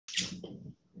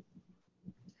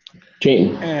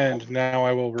Gene. And now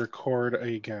I will record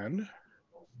again.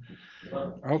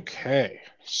 Okay,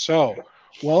 so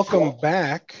welcome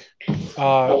back.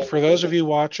 For those of you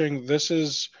watching, this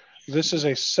is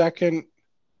a second.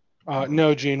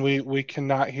 No, Gene, we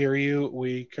cannot hear you.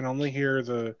 We can only hear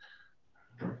the.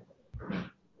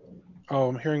 Oh,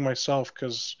 I'm hearing myself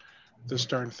because this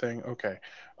darn thing. Okay,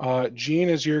 Gene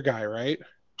is your guy, right?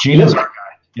 Gene is our guy.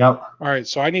 Yep. All right,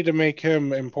 so I need to make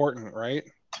him important, right?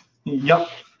 Yep.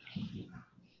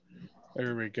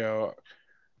 There we go.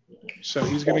 So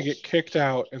he's going to get kicked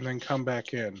out and then come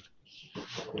back in.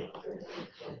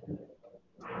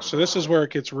 So this is where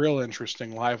it gets real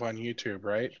interesting live on YouTube,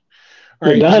 right? All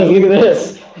right, does. Look at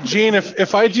this. Gene,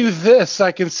 if I do this,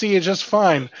 I can see you just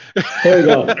fine. There we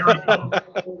go.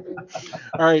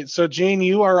 All right, so Gene,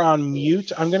 you are on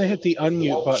mute. I'm going to hit the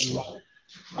unmute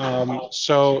button.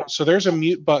 So there's a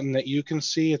mute button that you can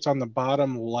see. It's on the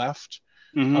bottom left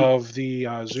of the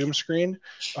Zoom screen.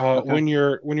 Okay. When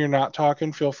you're not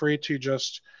talking, feel free to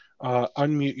just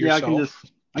unmute yourself. Yeah,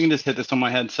 I can just hit this on my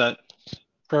headset.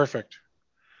 Perfect.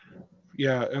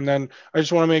 Yeah, and then I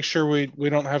just want to make sure we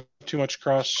don't have too much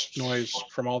cross noise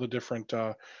from all the different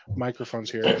microphones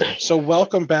here. So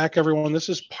welcome back, everyone. This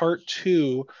is part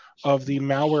 2 of the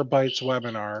Malwarebytes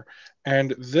webinar.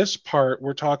 And this part,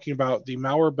 we're talking about the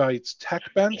Malwarebytes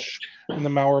Techbench and the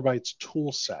Malwarebytes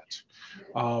Toolset.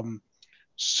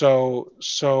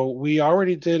 So we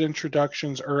already did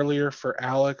introductions earlier for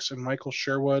Alex and Michael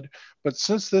Sherwood, but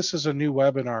since this is a new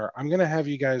webinar, I'm going to have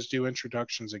you guys do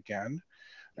introductions again.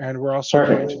 And we're also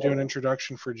going to do an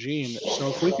introduction for Gene. So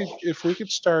if we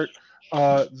could start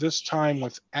this time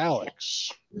with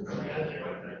Alex.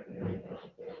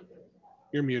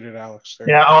 You're muted, Alex. There.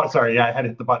 Yeah. Oh, sorry. Yeah, I had to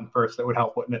hit the button first. That would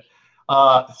help, wouldn't it?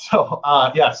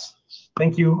 Yes.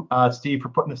 Thank you, Steve, for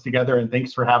putting this together, and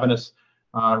thanks for having us.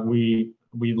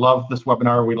 We love this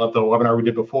webinar. We love the webinar we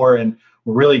did before, and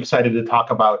we're really excited to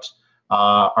talk about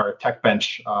our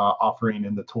Techbench offering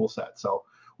in the toolset. So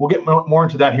we'll get more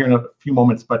into that here in a few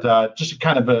moments, but just a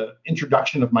kind of an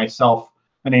introduction of myself.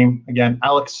 My name, again,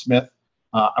 Alex Smith.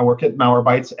 I work at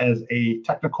Malwarebytes as a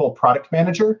technical product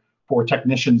manager for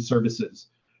technician services.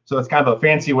 So that's kind of a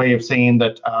fancy way of saying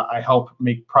that I help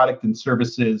make product and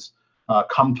services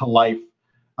come to life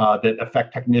that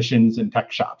affect technicians and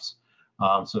tech shops.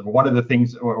 So one of the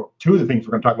things, or two of the things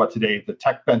we're going to talk about today, the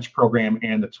Techbench program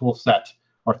and the Toolset,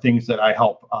 are things that I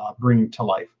help bring to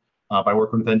life by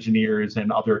working with engineers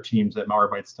and other teams at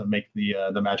Malwarebytes to make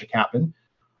the magic happen.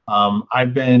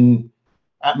 I've been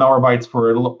at Malwarebytes for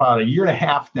about a year and a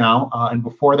half now, and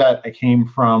before that, I came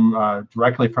from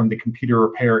directly from the computer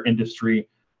repair industry,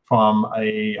 from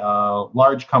a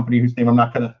large company whose name I'm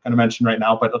not going to mention right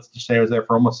now, but let's just say I was there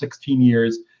for almost 16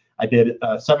 years. I did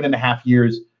 7.5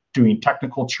 years doing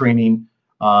technical training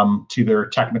to their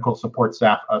technical support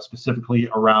staff, specifically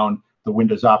around the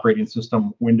Windows operating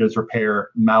system, Windows repair,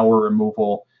 malware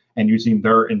removal, and using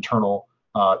their internal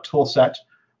tool set.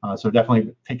 So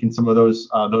definitely taking some of those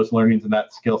learnings and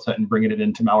that skill set and bringing it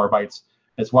into Malwarebytes,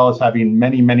 as well as having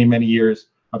many years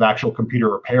of actual computer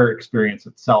repair experience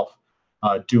itself,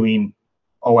 doing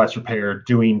OS repair,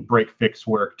 doing break fix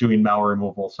work, doing malware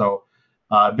removal. So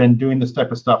I've been doing this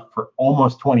type of stuff for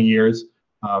almost 20 years,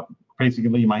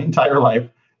 basically my entire life.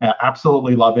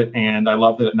 Absolutely love it, and I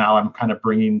love that now I'm kind of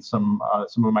bringing some of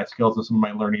my skills and some of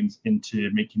my learnings into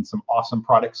making some awesome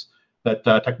products that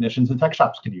technicians and tech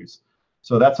shops can use.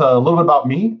 So that's a little bit about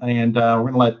me, and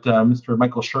we're going to let Mr.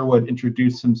 Michael Sherwood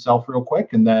introduce himself real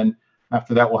quick, and then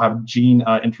after that we'll have Gene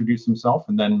introduce himself,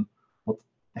 and then we'll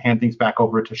hand things back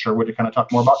over to Sherwood to kind of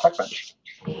talk more about Techbench.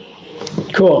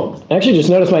 Cool. Actually, just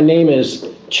noticed my name is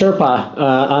Chirpa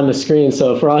on the screen,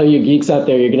 so for all you geeks out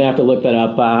there, you're going to have to look that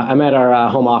up. I'm at our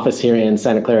home office here in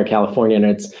Santa Clara, California, and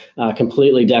it's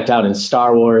completely decked out in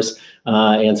Star Wars,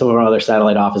 and some of our other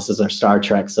satellite offices are Star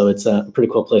Trek, so it's a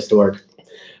pretty cool place to work.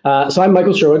 So I'm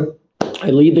Michael Sherwood. I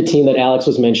lead the team that Alex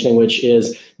was mentioning, which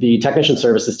is the technician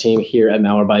services team here at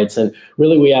Malwarebytes. And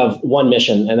really, we have one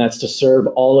mission, and that's to serve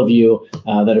all of you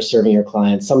that are serving your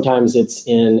clients. Sometimes it's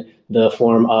in the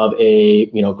form of a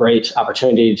great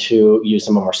opportunity to use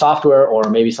some of our software, or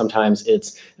maybe sometimes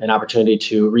it's an opportunity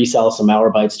to resell some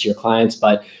Malwarebytes to your clients.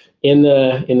 But in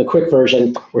the quick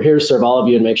version, we're here to serve all of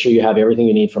you and make sure you have everything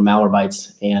you need from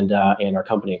Malwarebytes and our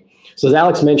company. So as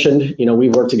Alex mentioned,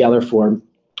 we've worked together for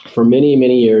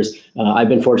many years. I've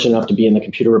been fortunate enough to be in the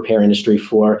computer repair industry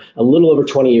for a little over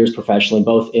 20 years professionally,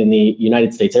 both in the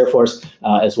United States Air Force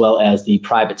as well as the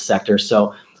private sector.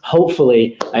 So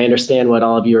hopefully I understand what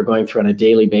all of you are going through on a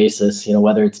daily basis,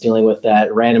 whether it's dealing with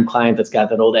that random client that's got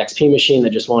that old XP machine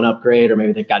that just won't upgrade, or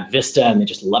maybe they've got Vista and they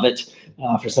just love it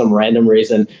for some random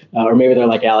reason, or maybe they're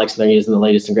like Alex and they're using the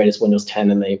latest and greatest Windows 10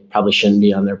 and they probably shouldn't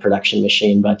be on their production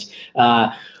machine. But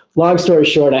long story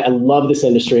short, I love this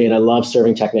industry and I love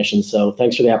serving technicians. So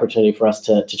thanks for the opportunity for us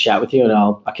to chat with you. And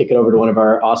I'll kick it over to one of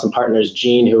our awesome partners,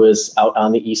 Gene, who is out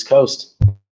on the East Coast.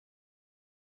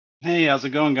 Hey, how's it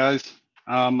going, guys?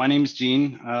 My name is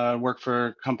Gene. I work for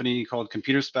a company called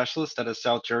Computer Specialist out of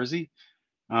South Jersey.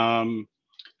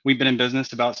 We've been in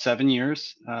business about 7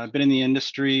 years. I've been in the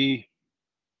industry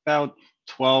about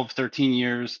 12, 13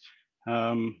 years.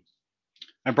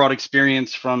 I brought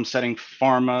experience from setting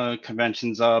pharma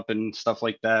conventions up and stuff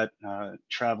like that,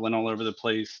 traveling all over the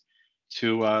place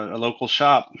to a local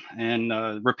shop. And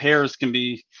repairs can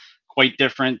be quite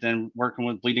different than working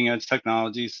with bleeding edge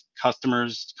technologies.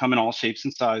 Customers come in all shapes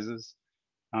and sizes.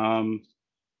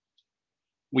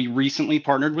 We recently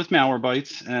partnered with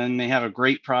Malwarebytes, and they have a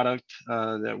great product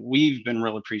that we've been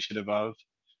real appreciative of.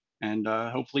 And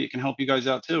hopefully it can help you guys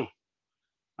out too.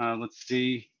 Let's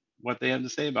see what they have to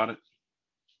say about it.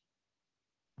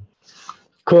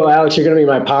 Cool, Alex, you're going to be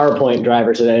my PowerPoint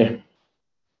driver today.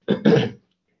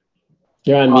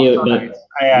 You're on mute. So but nice.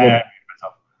 I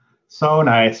so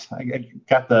nice. I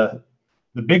got the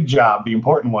big job, the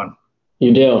important one.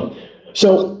 You do.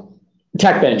 So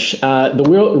Techbench, the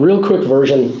real quick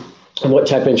version of what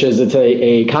Techbench is, it's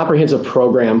a comprehensive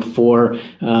program for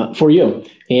you.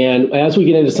 And as we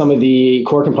get into some of the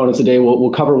core components today, we'll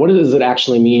cover what does it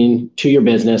actually mean to your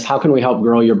business? How can we help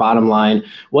grow your bottom line?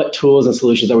 What tools and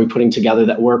solutions are we putting together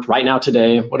that work right now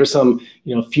today? What are some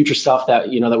future stuff that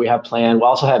that we have planned? We'll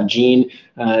also have Gene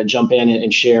jump in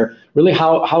and share really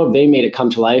how have they made it come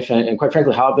to life, and quite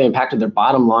frankly, how have they impacted their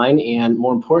bottom line, and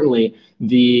more importantly,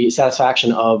 the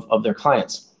satisfaction of their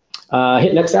clients.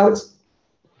 Hit next, Alex.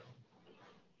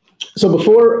 So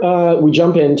before we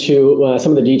jump into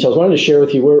some of the details, I wanted to share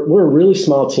with you, we're a really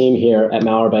small team here at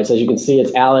Malwarebytes. As you can see,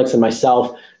 it's Alex and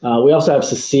myself. We also have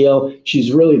Cecile.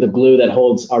 She's really the glue that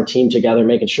holds our team together,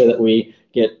 making sure that we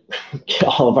get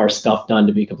all of our stuff done,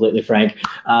 to be completely frank.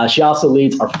 She also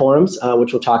leads our forums,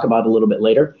 which we'll talk about a little bit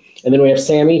later. And then we have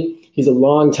Sammy. He's a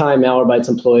longtime Malwarebytes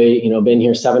employee, been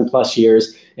here 7+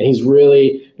 years, and he's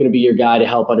really going to be your guy to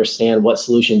help understand what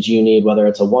solutions you need, whether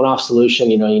it's a one-off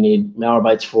solution, you need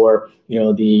Malwarebytes for,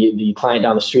 the client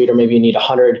down the street, or maybe you need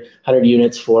 100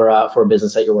 units for a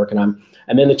business that you're working on.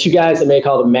 And then the two guys that make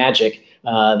all the magic,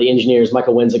 the engineers,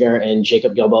 Michael Winziger and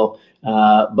Jacob Gilbo,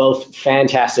 both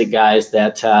fantastic guys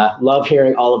that love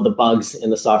hearing all of the bugs in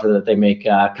the software that they make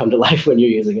come to life when you're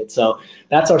using it. So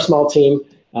that's our small team.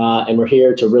 And we're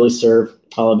here to really serve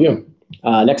all of you.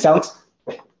 Next, Alex.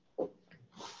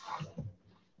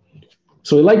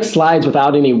 So we like slides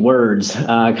without any words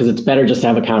because it's better just to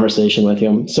have a conversation with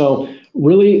you. So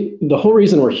really, the whole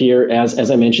reason we're here, as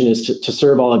I mentioned, is to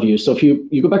serve all of you. So if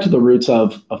you go back to the roots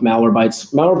of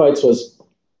Malwarebytes, Malwarebytes was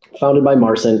founded by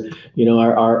Marcin,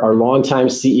 our longtime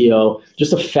CEO,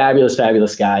 just a fabulous,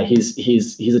 fabulous guy.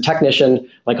 He's a technician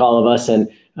like all of us, and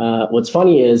what's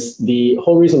funny is the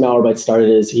whole reason Malwarebytes started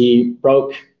is he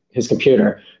broke his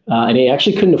computer, and he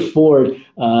actually couldn't afford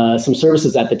some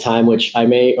services at the time, which I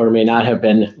may or may not have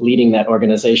been leading that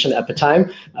organization at the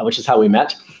time, which is how we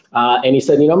met. And he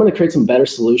said, I'm going to create some better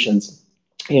solutions.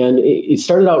 And it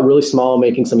started out really small,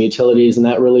 making some utilities, and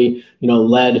that really,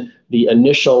 led the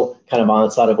initial kind of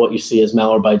onslaught of what you see as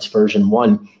Malwarebytes version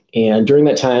 1. And during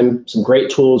that time, some great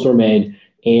tools were made.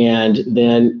 And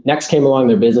then next came along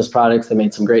their business products. They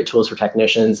made some great tools for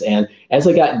technicians. And as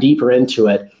they got deeper into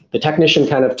it, the technician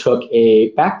kind of took a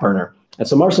back burner. And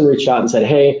so Marcin reached out and said,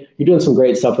 hey, you're doing some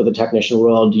great stuff with the technician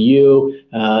world. Do you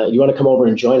want to come over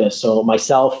and join us? So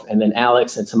myself and then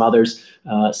Alex and some others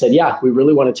said, yeah, we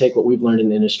really want to take what we've learned in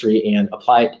the industry and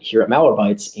apply it here at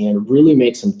Malwarebytes and really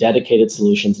make some dedicated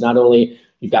solutions. Not only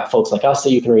you've got folks like us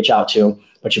that you can reach out to,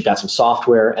 but you've got some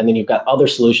software, and then you've got other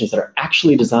solutions that are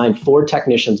actually designed for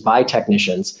technicians by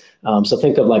technicians. So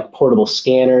think of like portable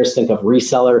scanners, think of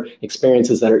reseller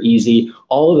experiences that are easy.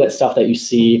 All of that stuff that you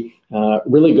see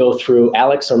really go through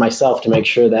Alex or myself to make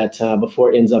sure that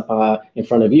before it ends up in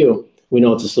front of you, we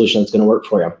know it's a solution that's going to work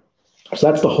for you. So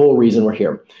that's the whole reason we're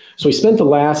here. So we spent the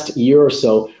last year or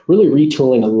so really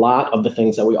retooling a lot of the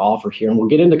things that we offer here, and we'll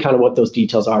get into kind of what those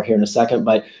details are here in a second.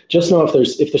 But just know if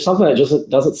there's something that just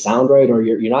doesn't sound right, or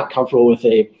you're not comfortable with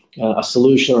a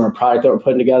solution or a product that we're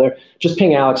putting together, just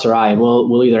ping Alex or I, and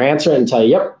we'll either answer it and tell you,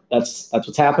 yep, that's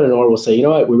what's happening, or we'll say, you know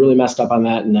what, we really messed up on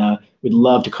that, and we'd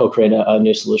love to co-create a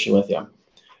new solution with you.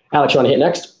 Alex, you want to hit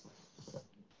next?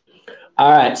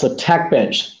 All right, so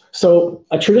Techbench. So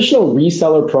a traditional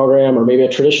reseller program or maybe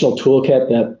a traditional toolkit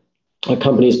that a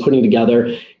company is putting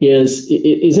together is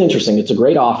interesting. It's a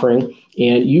great offering,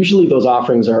 and usually those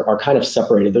offerings are kind of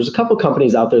separated. There's a couple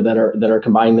companies out there that are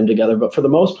combining them together, but for the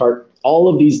most part, all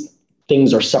of these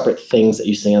things are separate things that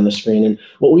you see on the screen. And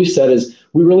what we've said is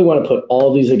we really want to put all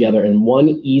of these together in one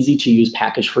easy to use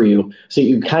package for you, so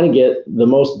you kind of get the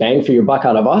most bang for your buck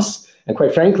out of us. And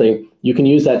quite frankly, you can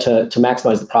use that to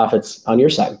maximize the profits on your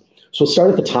side. So we'll start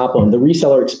at the top one, the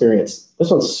reseller experience.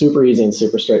 This one's super easy and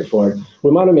super straightforward.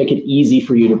 We want to make it easy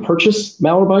for you to purchase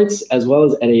Malwarebytes, as well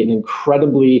as at an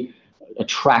incredibly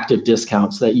attractive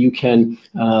discount, so that you can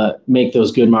make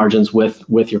those good margins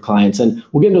with your clients. And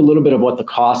we'll get into a little bit of what the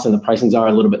costs and the pricings are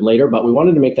a little bit later, but we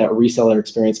wanted to make that reseller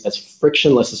experience as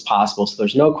frictionless as possible. So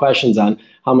there's no questions on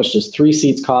how much does 3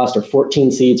 seats cost, or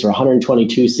 14 seats, or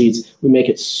 122 seats. We make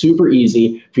it super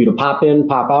easy for you to pop in,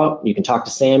 pop out. You can talk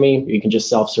to Sammy, or you can just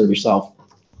self-serve yourself.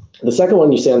 The second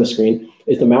one you see on the screen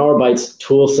is the Malwarebytes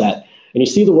Toolset. And you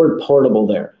see the word portable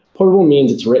there. Portable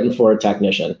means it's written for a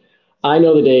technician. I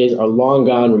know the days are long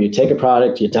gone where you take a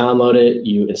product, you download it,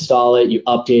 you install it, you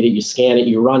update it, you scan it,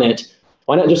 you run it.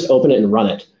 Why not just open it and run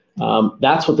it?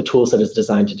 That's what the toolset is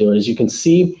designed to do. And as you can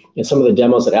see in some of the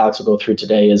demos that Alex will go through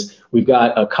today, is we've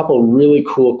got a couple really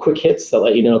cool quick hits that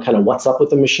let you know kind of what's up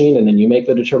with the machine, and then you make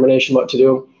the determination what to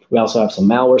do. We also have some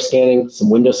malware scanning, some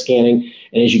Windows scanning.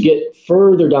 And as you get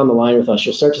further down the line with us,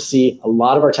 you'll start to see a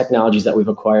lot of our technologies that we've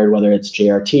acquired, whether it's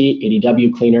JRT,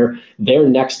 ADW Cleaner, their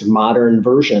next modern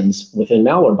versions within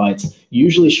Malwarebytes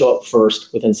usually show up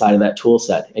first within inside of that tool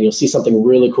set. And you'll see something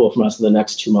really cool from us in the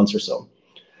next 2 months or so.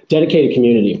 Dedicated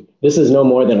community. This is no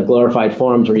more than a glorified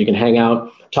forums where you can hang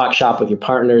out, talk shop with your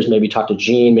partners, maybe talk to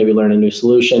Gene, maybe learn a new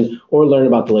solution, or learn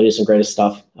about the latest and greatest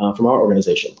stuff from our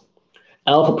organization.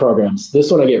 Alpha programs.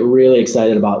 This one I get really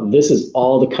excited about. This is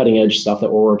all the cutting edge stuff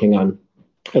that we're working on.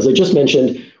 As I just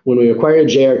mentioned, when we acquired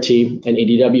JRT and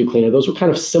ADW Cleaner, those were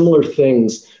kind of similar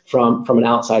things from an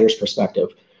outsider's perspective.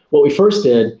 What we first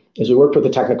did is we worked with the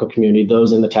technical community,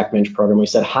 those in the Techbench program. We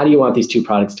said, how do you want these two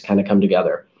products to kind of come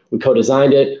together? We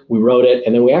co-designed it, we wrote it,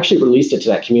 and then we actually released it to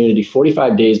that community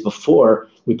 45 days before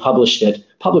we published it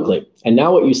publicly. And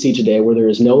now what you see today, where there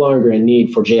is no longer a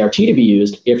need for JRT to be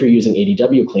used if you're using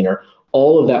ADW Cleaner,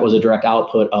 all of that was a direct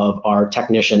output of our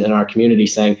technician and our community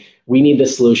saying, we need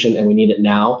this solution and we need it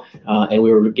now. And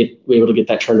we were able to get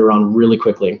that turned around really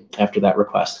quickly after that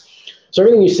request. So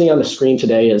everything you see on the screen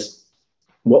today is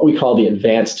what we call the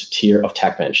advanced tier of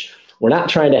Techbench. We're not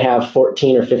trying to have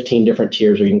 14 or 15 different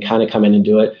tiers where you can kind of come in and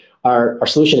do it. Our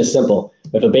solution is simple.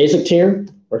 We have a basic tier,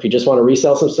 or if you just want to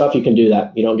resell some stuff, you can do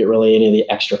that. You don't get really any of the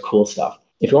extra cool stuff.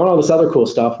 If you want all this other cool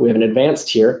stuff, we have an advanced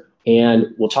tier, and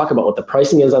we'll talk about what the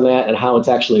pricing is on that and how it's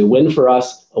actually a win for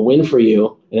us, a win for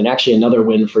you, and then actually another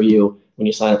win for you when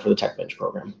you sign up for the Techbench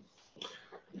program.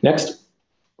 Next.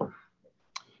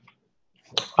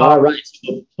 All right,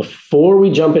 so before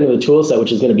we jump into the tool set,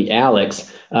 which is going to be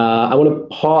Alex, I want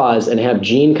to pause and have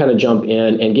Gene kind of jump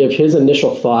in and give his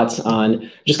initial thoughts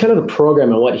on just kind of the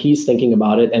program and what he's thinking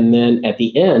about it. And then at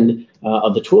the end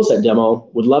of the tool set demo,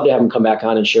 would love to have him come back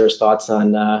on and share his thoughts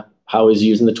on how he's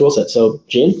using the tool set. So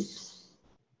Gene?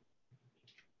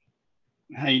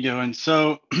 How you doing?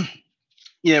 So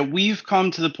yeah, we've come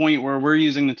to the point where we're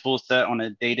using the tool set on a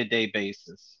day-to-day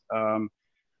basis.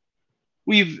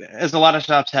 We've, as a lot of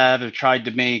shops have tried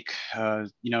to make,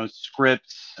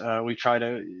 scripts. We try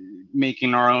to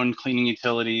making our own cleaning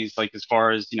utilities, like as far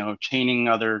as, chaining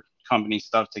other company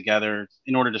stuff together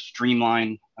in order to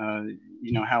streamline,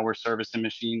 how we're servicing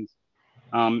machines.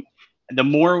 The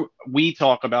more we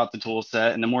talk about the tool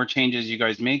set and the more changes you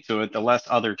guys make to it, the less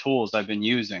other tools I've been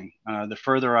using. The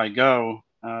further I go,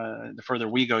 the further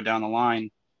we go down the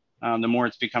line, the more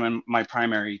it's becoming my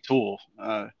primary tool.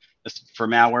 For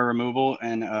malware removal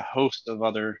and a host of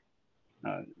other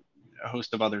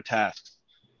tasks.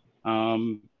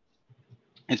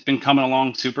 It's been coming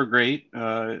along super great.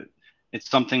 It's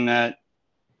something that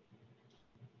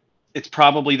it's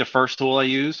probably the first tool I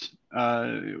use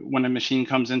when a machine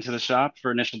comes into the shop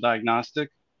for initial diagnostic.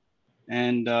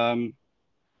 And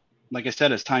like I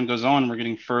said, as time goes on, we're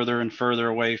getting further and further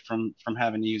away from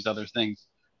having to use other things.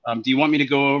 Do you want me to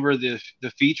go over the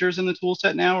features in the tool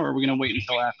set now, or are we going to wait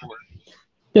until afterward?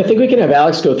 Yeah, I think we can have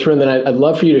Alex go through, and then I'd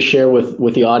love for you to share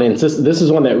with the audience. This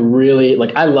is one that really,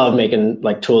 I love making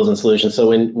tools and solutions. So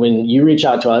when you reach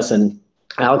out to us, and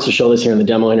Alex will show this here in the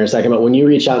demo in a second, but when you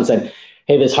reach out and said,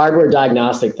 hey, this hardware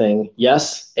diagnostic thing,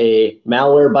 yes, a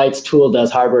Malwarebytes tool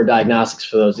does hardware diagnostics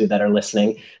for those of you that are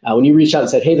listening. When you reached out and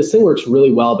said, hey, this thing works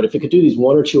really well, but if it could do these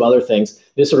one or two other things,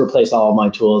 this would replace all of my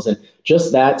tools. And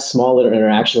just that small little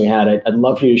interaction we had, I'd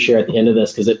love for you to share at the end of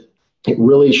this, because it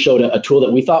really showed a tool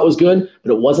that we thought was good,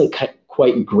 but it wasn't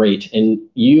quite great. And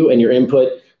you and your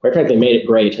input, quite frankly, made it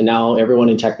great. And now everyone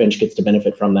in Techbench gets to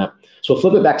benefit from that. So we'll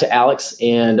flip it back to Alex,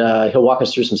 and he'll walk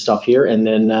us through some stuff here, and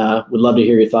then we'd love to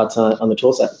hear your thoughts on the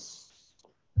tool set.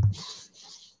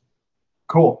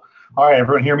 Cool. All right,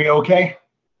 everyone hear me okay?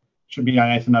 Should be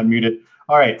nice and unmuted.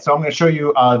 All right, so I'm going to show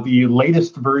you the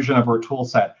latest version of our tool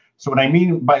set. So what I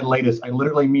mean by latest, I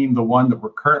literally mean the one that we're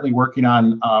currently working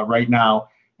on right now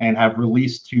and have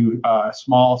released to a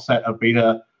small set of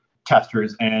beta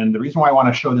testers. And the reason why I want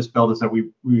to show this build is that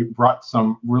we brought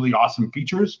some really awesome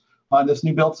features on this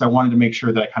new build. So I wanted to make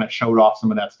sure that I kind of showed off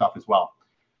some of that stuff as well.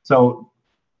 So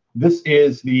this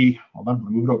is the, hold on, I'm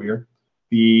gonna move it over here.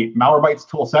 The Malwarebytes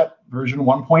toolset version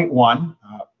 1.1,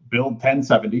 build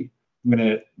 1070. I'm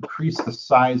gonna increase the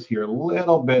size here a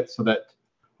little bit so that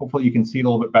hopefully you can see it a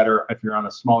little bit better if you're on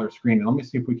a smaller screen. And let me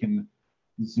see if we can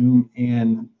zoom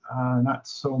in, not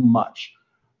so much.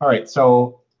 All right,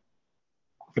 so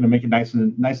I'm gonna make it nice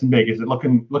and big. Is it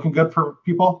looking good for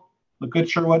people? Look good,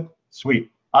 Sherwood? Sweet.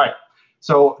 All right,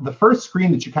 so the first screen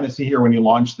that you kind of see here when you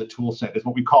launch the tool set is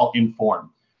what we call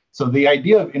Inform. So the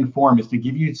idea of Inform is to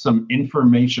give you some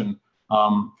information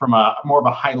from a more of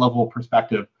a high level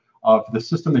perspective of the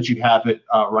system that you have it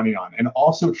running on, and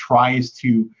also tries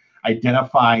to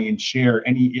identify and share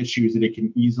any issues that it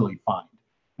can easily find.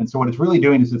 And so what it's really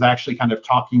doing is it's actually kind of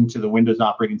talking to the Windows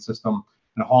operating system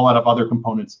and a whole lot of other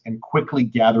components and quickly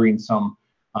gathering some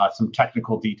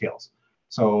technical details.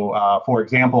 So for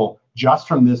example, just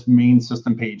from this main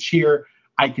system page here,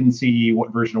 I can see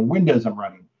what version of Windows I'm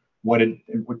running.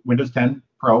 Windows 10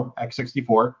 Pro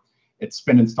x64. It's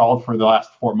been installed for the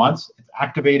last 4 months. It's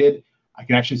activated. I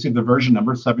can actually see the version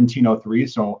number 1703.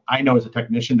 So I know as a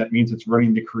technician that means it's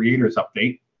running the creators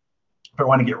update. If I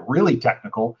want to get really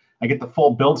technical, I get the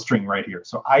full build string right here.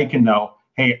 So I can know,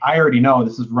 hey, I already know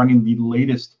this is running the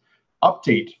latest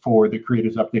update for the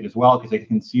creators update as well, because I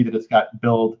can see that it's got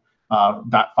build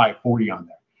 .540 on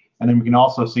there. And then we can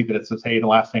also see that it says, hey, the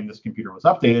last time this computer was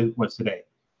updated was today.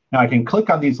 Now I can click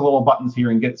on these little buttons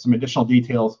here and get some additional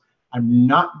details. I'm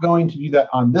not going to do that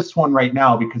on this one right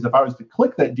now, because if I was to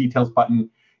click that details button,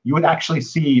 you would actually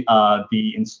see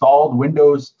the installed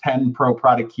Windows 10 Pro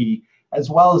product key, as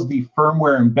well as the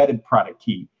firmware embedded product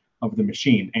key of the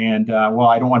machine. And well,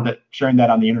 I don't want that sharing that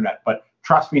on the internet, but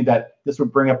trust me that this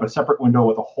would bring up a separate window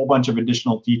with a whole bunch of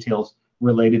additional details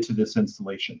related to this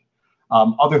installation.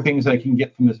 Other things that I can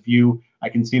get from this view, I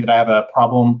can see that I have a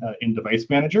problem in Device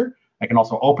Manager. I can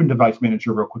also open Device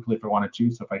Manager real quickly if I wanted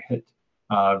to. So if I hit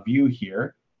view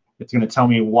here, it's going to tell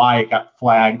me why it got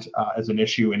flagged as an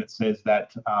issue. And it says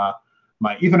that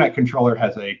my Ethernet controller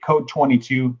has a code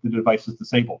 22, the device is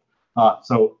disabled.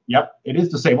 So yep, it is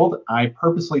disabled. I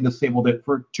purposely disabled it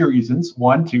for 2 reasons.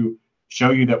 One, to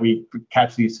show you that we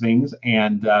catch these things.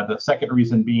 And the second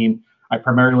reason being, I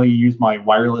primarily use my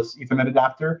wireless Ethernet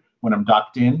adapter when I'm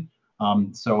docked in.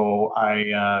 So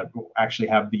I actually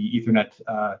have the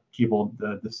Ethernet cable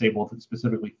disabled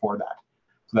specifically for that.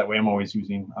 So that way I'm always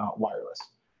using wireless.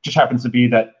 Just happens to be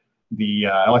that the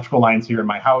electrical lines here in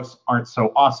my house aren't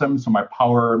so awesome. So my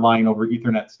power line over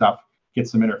Ethernet stuff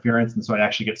gets some interference. And so I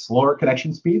actually get slower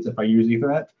connection speeds if I use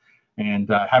Ethernet, and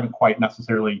haven't quite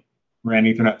necessarily ran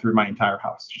Ethernet through my entire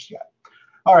house just yet.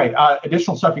 All right,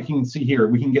 additional stuff you can see here.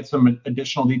 We can get some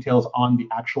additional details on the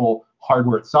actual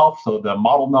hardware itself. So the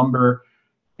model number,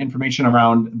 information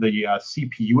around the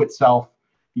CPU itself.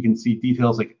 You can see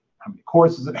details like how many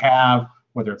cores does it have,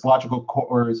 whether it's logical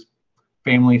cores,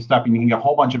 family stuff, and you can get a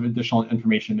whole bunch of additional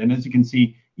information. And as you can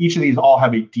see, each of these all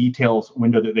have a details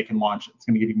window that they can launch. It's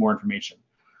going to give you more information,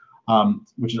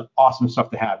 which is awesome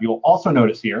stuff to have. You'll also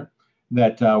notice here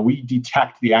that we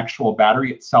detect the actual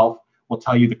battery itself. Will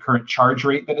tell you the current charge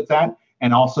rate that it's at,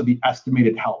 and also the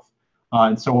estimated health.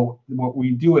 And so what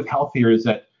we do with health here is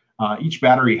that each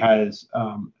battery has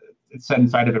it's set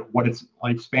inside of it what its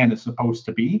lifespan is supposed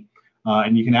to be.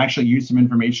 And you can actually use some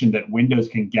information that Windows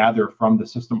can gather from the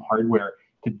system hardware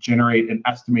to generate an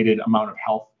estimated amount of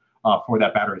health for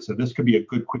that battery. So this could be a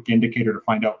good quick indicator to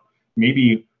find out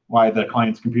maybe why the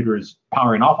client's computer is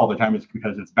powering off all the time is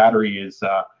because its battery is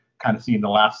kind of seeing the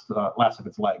last of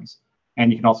its legs. And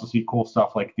you can also see cool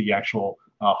stuff like the actual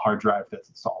hard drive that's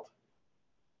installed.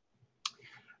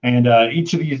 And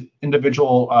each of these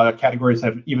individual categories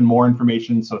have even more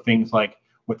information. So things like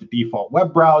what the default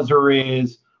web browser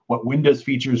is, what Windows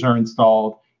features are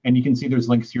installed. And you can see there's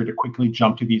links here to quickly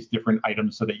jump to these different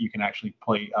items so that you can actually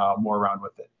play more around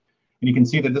with it. And you can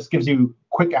see that this gives you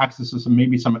quick access to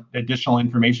some additional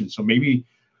information. So maybe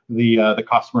the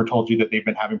customer told you that they've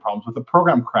been having problems with the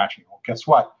program crashing. Well, guess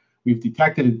what? we've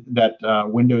detected that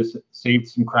Windows saved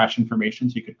some crash information.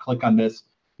 So you could click on this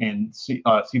and see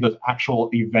those actual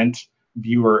event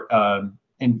viewer,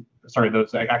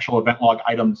 those actual event log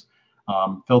items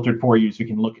filtered for you, so you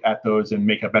can look at those and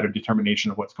make a better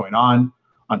determination of what's going on.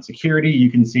 On security,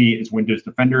 you can see is Windows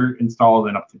Defender installed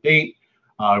and up to date.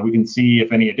 We can see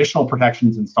if any additional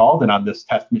protections installed, and on this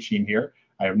test machine here,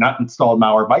 I have not installed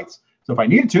Malwarebytes. So if I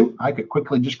needed to, I could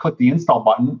quickly just click the install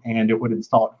button and it would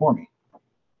install it for me.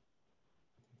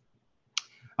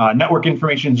 Network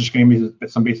information is just going to give me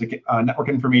some basic network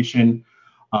information.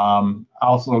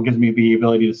 Also gives me the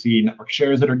ability to see network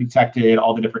shares that are detected,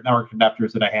 all the different network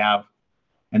adapters that I have.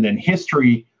 And then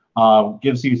history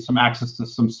gives you some access to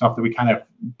some stuff that we kind of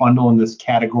bundle in this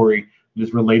category that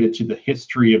is related to the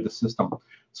history of the system.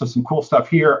 So some cool stuff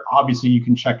here. Obviously, you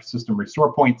can check system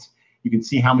restore points. You can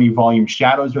see how many volume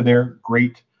shadows are there.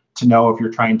 Great to know if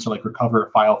you're trying to recover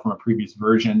a file from a previous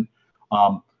version.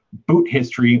 Boot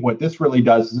history, what this really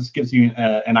does is this gives you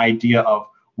an idea of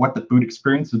what the boot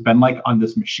experience has been like on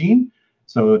this machine.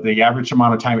 So the average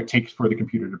amount of time it takes for the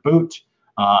computer to boot,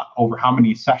 over how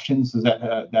many sessions does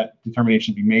that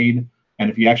determination be made. And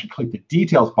if you actually click the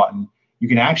details button, you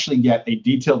can actually get a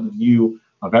detailed view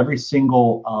of every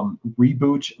single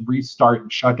reboot, restart,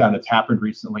 and shutdown that's happened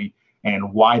recently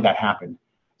and why that happened.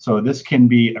 So this can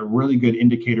be a really good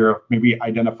indicator of maybe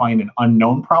identifying an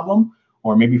unknown problem,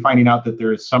 or maybe finding out that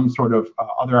there is some sort of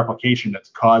other application that's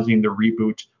causing the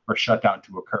reboot or shutdown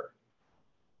to occur.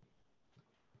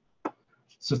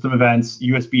 System events,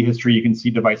 USB history, you can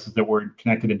see devices that were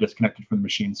connected and disconnected from the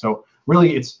machine. So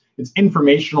really it's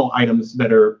informational items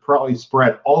that are probably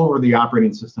spread all over the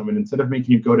operating system. And instead of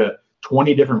making you go to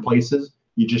 20 different places,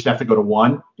 you just have to go to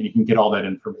one and you can get all that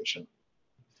information.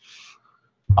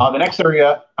 The next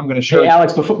area I'm going to show. Hey,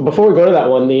 Alex, before we go to that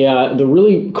one, the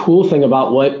really cool thing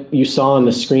about what you saw on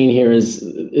the screen here is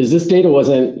this data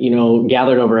wasn't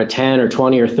gathered over a 10 or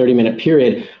 20 or 30-minute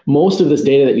period. Most of this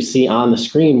data that you see on the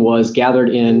screen was gathered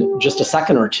in just a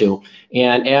second or two.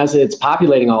 And as it's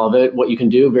populating all of it, what you can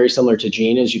do, very similar to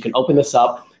Gene, is you can open this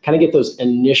up, kind of get those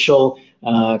initial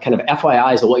kind of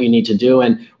FYIs of what you need to do.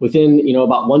 And within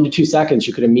about 1 to 2 seconds,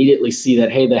 you could immediately see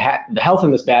that, hey, the health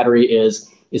in this battery is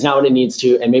not what it needs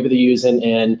to, and maybe they're using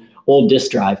an old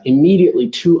disk drive. Immediately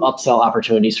 2 upsell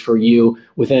opportunities for you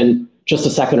within just a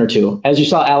second or two. As you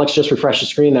saw, Alex just refreshed the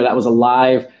screen there. That was a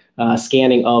live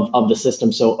scanning of the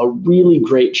system. So a really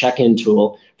great check-in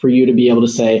tool for you to be able to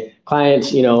say,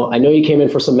 client, I know you came in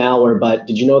for some malware, but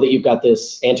did you know that you've got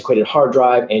this antiquated hard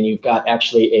drive and you've got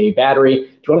actually a battery? Do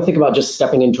you want to think about just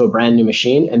stepping into a brand new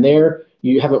machine? And there,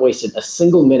 you haven't wasted a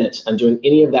single minute on doing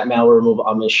any of that malware removal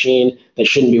on a machine that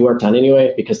shouldn't be worked on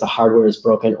anyway because the hardware is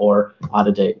broken or out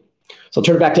of date. So I'll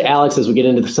turn it back to Alex as we get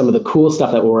into some of the cool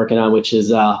stuff that we're working on, which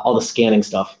is all the scanning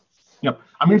stuff. Yep.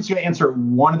 I'm just going to answer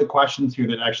one of the questions here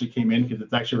that actually came in because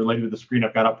it's actually related to the screen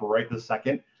I've got up right this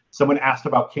second. Someone asked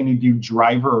about, can you do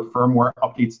driver or firmware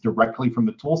updates directly from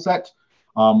the toolset?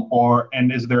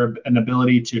 And is there an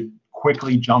ability to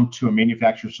quickly jump to a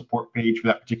manufacturer support page for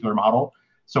that particular model?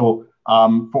 So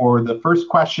for the first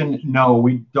question, no,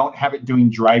 we don't have it doing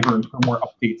driver and firmware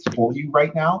updates for you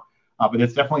right now, but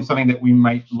it's definitely something that we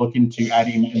might look into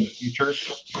adding in the future.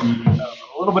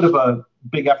 A little bit of a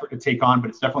big effort to take on, but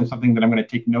it's definitely something that I'm going to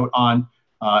take note on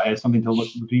as something to look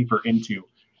deeper into.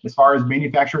 As far as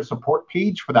manufacturer support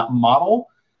page for that model,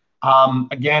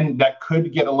 again, that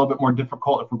could get a little bit more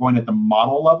difficult if we're going at the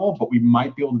model level, but we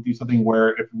might be able to do something where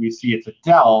if we see it's a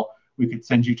Dell, we could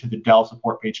send you to the Dell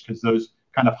support page because those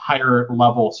kind of higher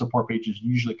level support pages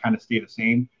usually kind of stay the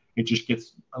same. It just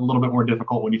gets a little bit more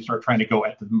difficult when you start trying to go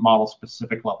at the model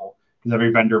specific level because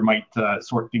every vendor might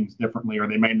sort things differently, or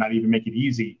they might not even make it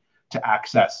easy to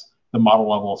access the model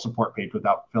level support page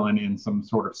without filling in some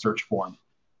sort of search form.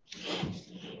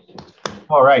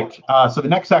 All right, so the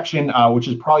next section, which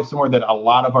is probably somewhere that a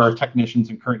lot of our technicians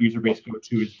and current user base go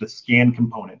to, is the scan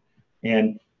component.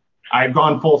 And I've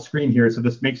gone full screen here, so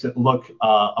this makes it look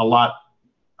a lot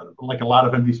like a lot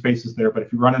of empty spaces there, but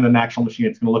if you run in an actual machine,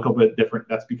 it's going to look a little bit different.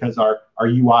 That's because our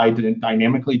UI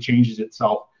dynamically changes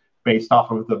itself based off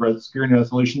of the screen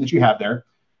resolution that you have there.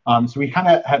 So we kind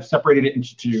of have separated it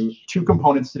into 2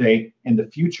 components today. In the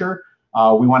future,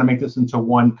 we want to make this into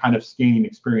one kind of scanning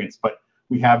experience, but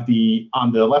we have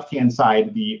on the left-hand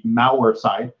side, the malware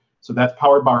side. So that's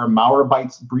powered by our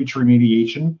Malwarebytes breach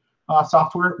remediation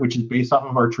software, which is based off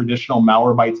of our traditional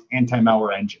Malwarebytes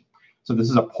anti-malware engine. So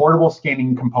this is a portable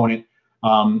scanning component,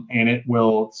 and it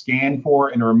will scan for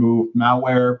and remove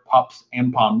malware, pups,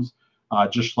 and PUMs,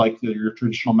 just like your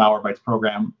traditional Malwarebytes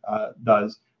program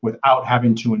does, without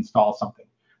having to install something.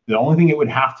 The only thing it would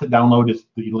have to download is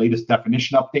the latest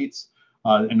definition updates,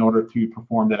 in order to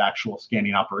perform that actual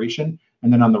scanning operation.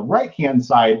 And then on the right-hand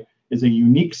side is a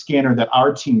unique scanner that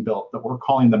our team built that we're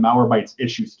calling the Malwarebytes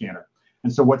issue scanner.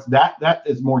 And so what's that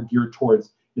is more geared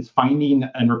towards is finding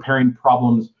and repairing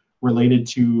problems related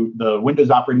to the Windows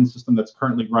operating system that's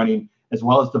currently running, as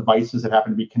well as devices that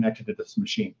happen to be connected to this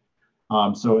machine.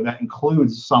 So that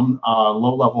includes some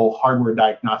low-level hardware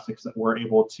diagnostics that we're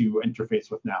able to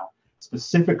interface with now.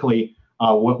 Specifically,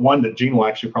 one that Gene will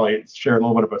actually probably share a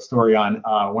little bit of a story on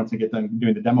once I get done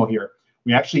doing the demo here.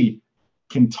 We actually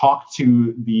can talk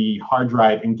to the hard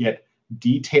drive and get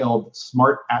detailed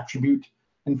smart attribute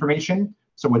information.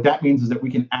 So what that means is that we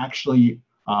can actually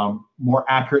more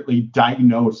accurately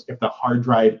diagnose if the hard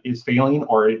drive is failing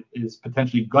or it is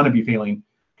potentially going to be failing.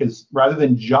 Because rather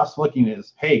than just looking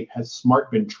as, hey, has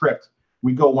smart been tripped,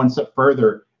 we go one step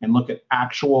further and look at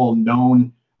actual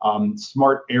known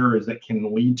smart errors that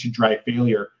can lead to drive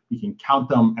failure. We can count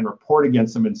them and report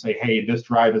against them and say, hey, this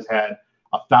drive has had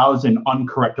 1,000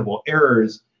 uncorrectable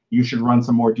errors. You should run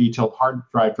some more detailed hard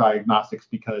drive diagnostics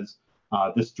because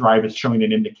this drive is showing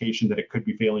an indication that it could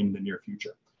be failing in the near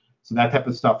future. So that type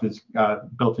of stuff is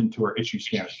built into our issue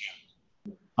scanners.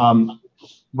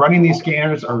 Running these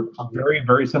scanners are very,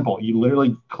 very simple. You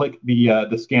literally click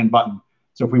the scan button.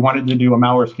 So if we wanted to do a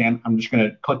malware scan, I'm just going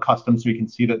to click custom so you can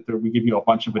see that we give you a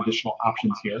bunch of additional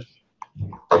options here.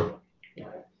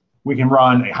 We can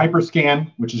run a hyper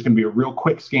scan, which is going to be a real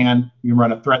quick scan. We can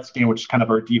run a threat scan, which is kind of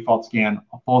our default scan,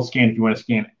 a full scan if you want to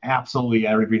scan absolutely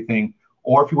everything,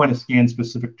 or if you want to scan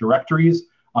specific directories,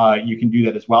 you can do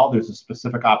that as well. There's a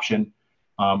specific option.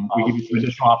 We give you some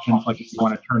additional options, like if you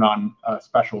want to turn on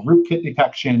special rootkit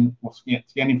detection, we'll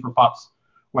scanning for pups,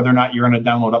 whether or not you're going to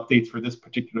download updates for this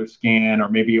particular scan, or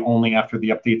maybe only after the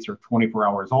updates are 24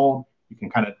 hours old. You can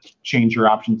kind of change your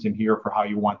options in here for how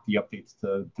you want the updates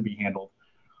to be handled.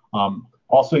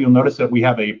 Also, you'll notice that we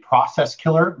have a process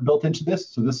killer built into this.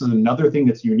 So this is another thing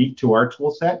that's unique to our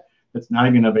tool set that's not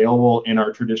even available in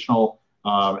our traditional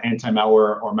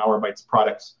anti-malware or Malwarebytes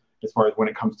products as far as when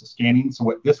it comes to scanning. So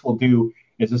what this will do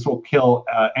is this will kill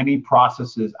any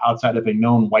processes outside of a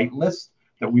known whitelist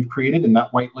that we've created. And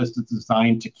that whitelist is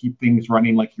designed to keep things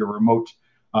running like your remote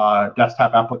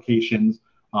desktop applications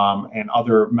and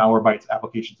other Malwarebytes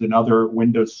applications and other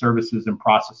Windows services and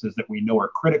processes that we know are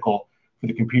critical for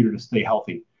the computer to stay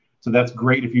healthy. So that's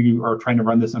great if you are trying to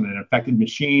run this on an infected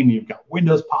machine, you've got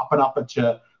Windows popping up at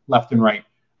you left and right.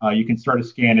 You can start a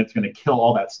scan, it's going to kill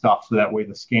all that stuff, so that way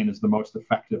the scan is the most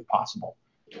effective possible.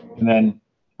 And then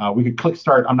we could click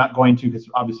start. I'm not going to, because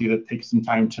obviously that takes some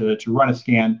time to run a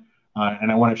scan.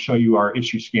 And I want to show you our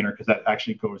issue scanner because that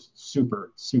actually goes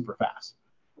super, super fast.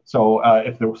 So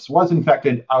if this was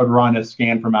infected, I would run a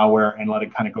scan for malware and let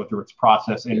it kind of go through its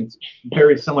process. And it's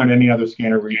very similar to any other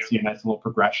scanner where you see a nice little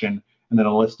progression and then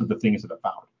a list of the things that it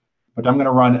found. But I'm going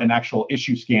to run an actual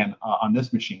issue scan on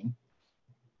this machine.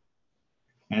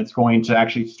 And it's going to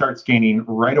actually start scanning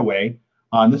right away.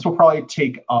 This will probably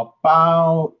take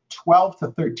about 12 to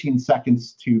 13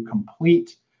 seconds to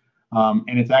complete.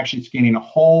 And it's actually scanning a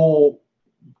whole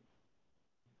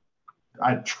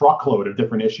truckload of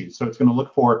different issues. So it's going to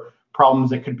look for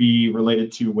problems that could be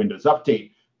related to Windows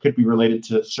Update, could be related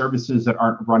to services that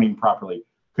aren't running properly,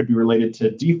 could be related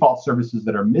to default services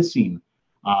that are missing.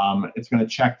 It's going to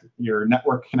check your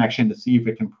network connection to see if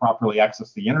it can properly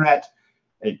access the internet.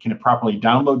 It can properly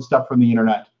download stuff from the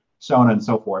internet, so on and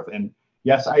so forth. And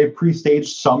yes, I have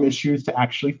pre-staged some issues to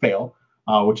actually fail,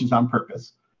 which is on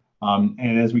purpose.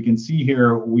 And as we can see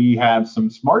here, we have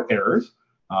some smart errors.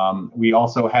 We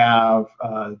also have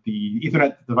the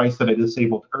Ethernet device that I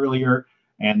disabled earlier,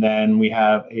 and then we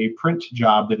have a print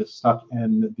job that is stuck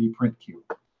in the print queue.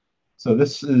 So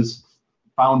this is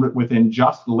found within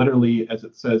just literally, as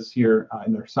it says here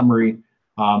in their summary,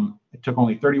 it took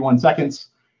only 31 seconds,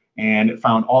 and it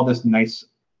found all this nice,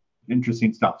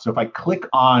 interesting stuff. So if I click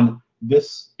on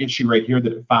this issue right here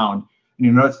that it found, and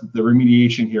you notice that the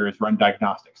remediation here is run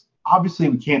diagnostics. Obviously,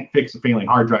 we can't fix a failing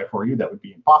hard drive for you. That would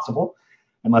be impossible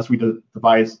unless we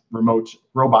devise remote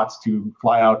robots to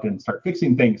fly out and start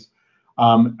fixing things.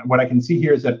 What I can see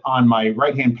here is that on my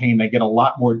right-hand pane, I get a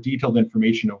lot more detailed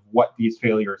information of what these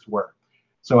failures were.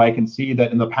 So I can see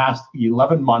that in the past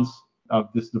 11 months of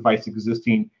this device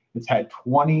existing, it's had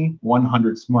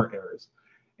 2,100 smart errors.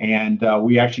 And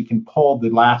we actually can pull the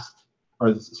last,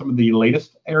 or some of the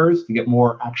latest errors to get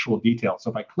more actual detail.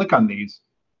 So if I click on these,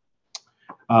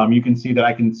 you can see that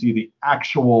I can see the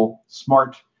actual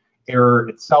smart error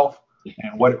itself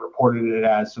and what it reported it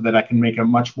as, so that I can make a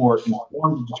much more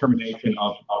informed determination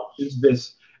of is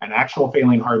this an actual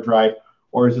failing hard drive,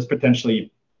 or is this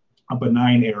potentially a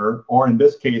benign error, or in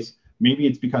this case, Maybe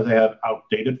it's because I have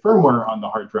outdated firmware on the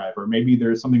hard drive, or maybe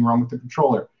there's something wrong with the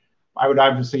controller. I would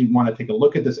obviously want to take a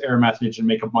look at this error message and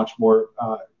make a much more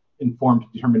informed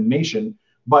determination.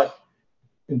 But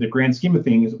in the grand scheme of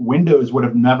things, Windows would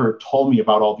have never told me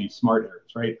about all these smart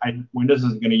errors, right? Windows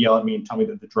isn't going to yell at me and tell me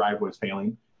that the drive was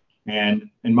failing. And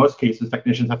in most cases,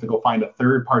 technicians have to go find a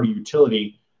third-party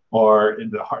utility or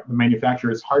the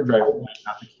manufacturer's hard drive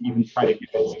not to even try to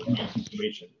get this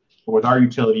information. But with our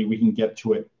utility, we can get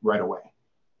to it right away.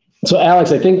 So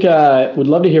Alex, I think would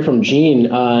love to hear from Gene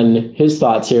on his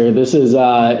thoughts here. This is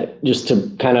just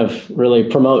to kind of really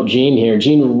promote Gene here.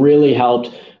 Gene really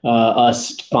helped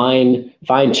us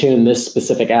fine-tune this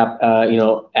specific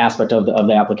aspect of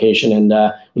the application, and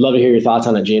we'd love to hear your thoughts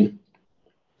on it, Gene.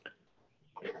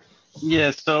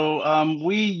 Yeah, so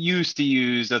we used to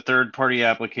use a third-party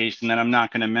application that I'm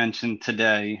not going to mention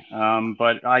today,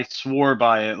 but I swore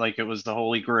by it like it was the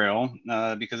Holy Grail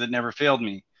because it never failed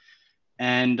me.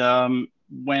 And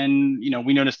when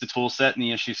we noticed the tool set and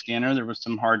the issue scanner, there was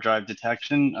some hard drive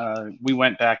detection. We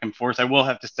went back and forth. I will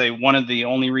have to say one of the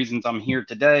only reasons I'm here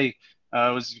today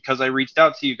was because I reached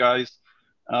out to you guys,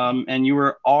 and you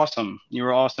were awesome. You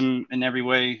were awesome in every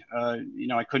way.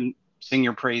 I couldn't sing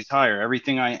your praise higher.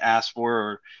 Everything I asked for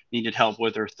or needed help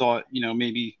with or thought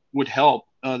maybe would help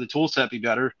the tool set be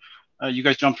better, you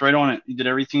guys jumped right on it. You did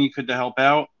everything you could to help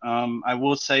out. I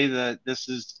will say that this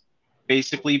is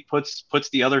basically puts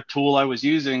the other tool I was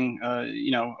using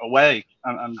away.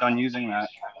 I'm done using that.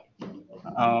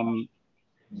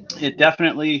 It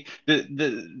definitely,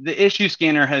 the issue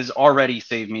scanner has already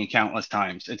saved me countless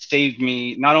times. It saved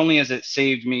me, not only has it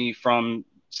saved me from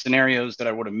scenarios that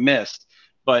I would have missed,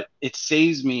 but it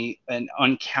saves me an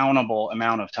uncountable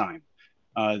amount of time.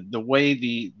 The way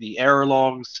the error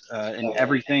logs and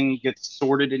everything gets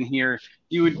sorted in here,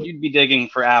 you'd be digging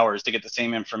for hours to get the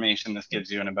same information this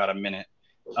gives you in about a minute.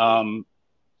 The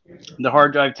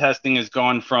hard drive testing has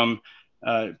gone from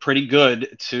pretty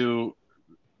good to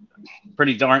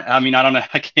pretty darn. I mean, I don't know.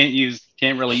 I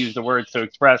can't really use the words to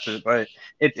express it, but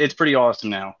it's pretty awesome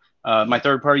now. My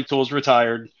third-party tool's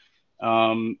retired.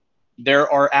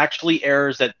 There are actually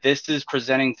errors that this is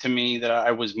presenting to me that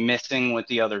I was missing with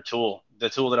the other tool, the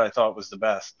tool that I thought was the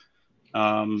best.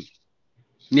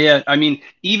 Yeah, I mean,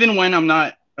 even when I'm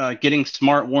not getting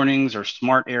smart warnings or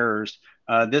smart errors,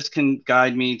 this can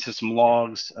guide me to some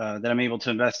logs that I'm able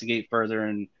to investigate further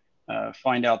and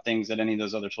find out things that any of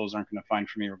those other tools aren't going to find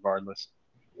for me regardless.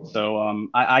 So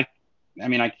I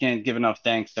mean, I can't give enough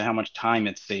thanks to how much time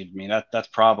it saved me. That's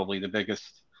probably the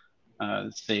biggest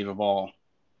save of all.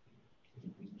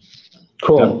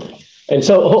 Cool. And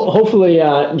so hopefully,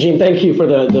 Gene, thank you for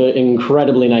the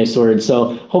incredibly nice words.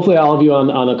 So hopefully all of you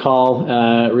on the call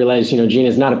realize, Gene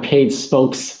is not a paid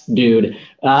spokes dude,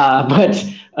 but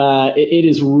it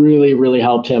has really, really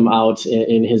helped him out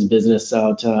in his business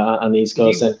out on the East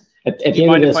Coast. And at the do you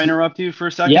end mind of this, if I interrupt you for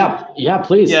a second? Yeah,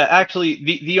 please. Yeah, actually,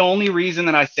 the only reason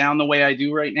that I sound the way I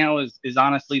do right now is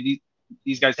honestly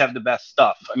these guys have the best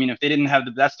stuff. I mean, if they didn't have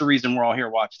that's the reason we're all here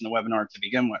watching the webinar to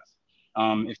begin with.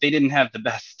 If they didn't have the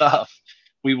best stuff,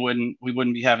 we wouldn't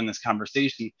be having this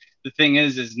conversation. The thing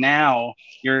is now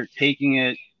you're taking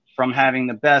it from having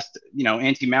the best,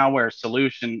 anti-malware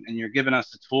solution, and you're giving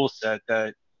us a tool set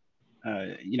that,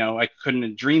 I couldn't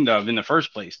have dreamed of in the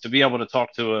first place. To be able to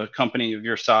talk to a company of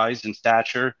your size and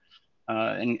stature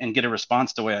and get a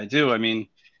response the way I do, I mean,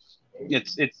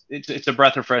 it's a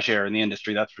breath of fresh air in the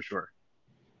industry, that's for sure.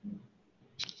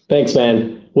 Thanks,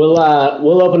 man. We'll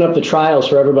open up the trials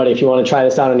for everybody if you want to try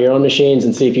this out on your own machines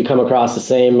and see if you come across the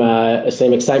same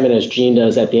excitement as Gene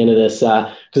does at the end of this,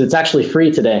 because it's actually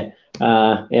free today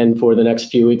and for the next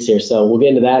few weeks here. So we'll get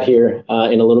into that here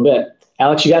in a little bit.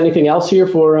 Alex, you got anything else here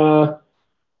for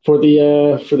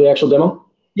the actual demo?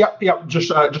 Yeah.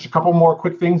 Just a couple more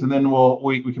quick things, and then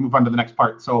we can move on to the next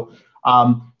part. So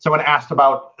someone asked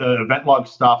about the event log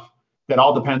stuff. That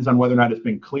all depends on whether or not it's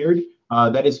been cleared.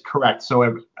 That is correct. So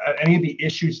if any of the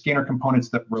issue scanner components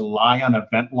that rely on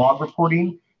event log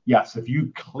reporting, yes, if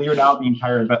you cleared out the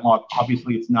entire event log,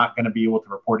 obviously it's not going to be able to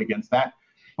report against that.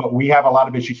 But we have a lot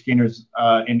of issue scanners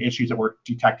and issues that we're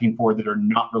detecting for that are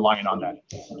not reliant on that.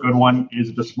 A good one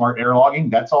is the smart error logging.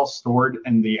 That's all stored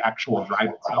in the actual drive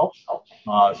itself.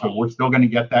 So we're still going to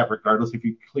get that regardless if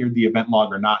you cleared the event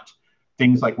log or not.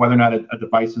 Things like whether or not a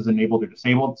device is enabled or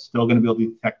disabled, still going to be able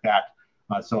to detect that.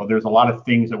 So there's a lot of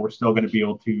things that we're still going to be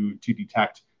able to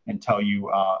detect and tell you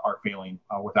are failing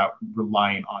without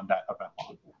relying on that event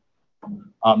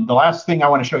log. The last thing I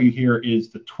want to show you here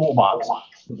is the toolbox.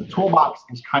 So the toolbox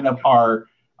is kind of our,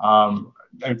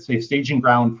 I'd say, staging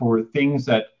ground for things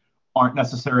that aren't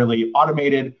necessarily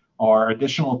automated or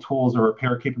additional tools or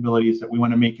repair capabilities that we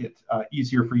want to make it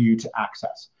easier for you to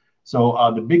access.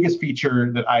 So the biggest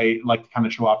feature that I like to kind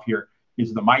of show off here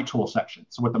is the My Tools section.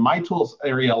 So what the My Tools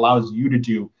area allows you to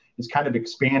do is kind of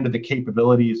expand the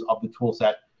capabilities of the tool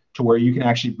set to where you can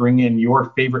actually bring in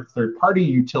your favorite third-party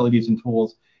utilities and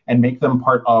tools and make them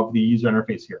part of the user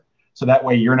interface here. So that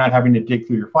way you're not having to dig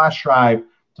through your flash drive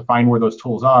to find where those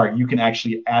tools are. You can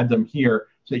actually add them here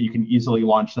so that you can easily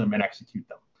launch them and execute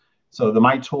them. So the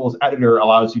My Tools editor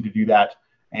allows you to do that.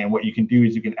 And what you can do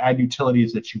is you can add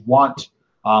utilities that you want.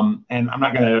 And I'm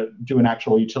not going to do an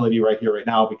actual utility right here, right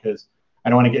now, because I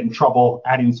don't want to get in trouble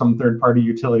adding some third-party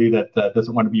utility that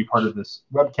doesn't want to be part of this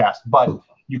webcast. But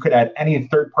you could add any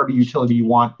third-party utility you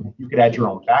want. You could add your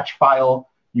own batch file.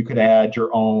 You could add your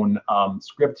own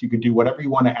script. You could do whatever you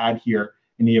want to add here,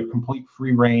 and you have complete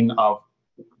free reign of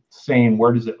saying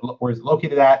where is it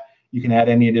located at. You can add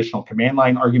any additional command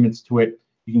line arguments to it.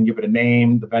 You can give it a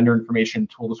name, the vendor information,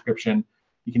 tool description.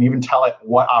 You can even tell it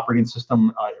what operating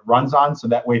system it runs on. So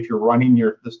that way, if you're running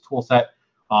this tool set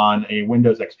on a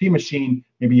Windows XP machine,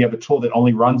 maybe you have a tool that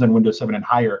only runs on Windows 7 and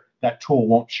higher, that tool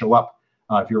won't show up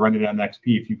if you're running it on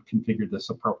XP if you've configured this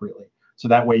appropriately. So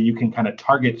that way you can kind of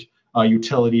target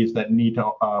utilities that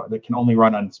that can only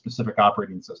run on specific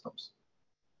operating systems.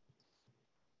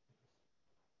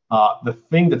 The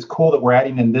thing that's cool that we're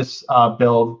adding in this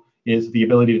build is the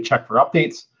ability to check for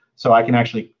updates. So I can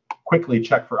actually quickly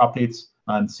check for updates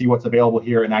and see what's available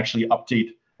here and actually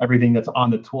update everything that's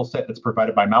on the tool set that's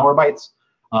provided by Malwarebytes.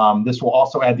 This will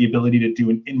also add the ability to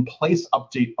do an in-place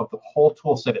update of the whole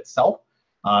tool set itself.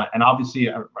 And obviously,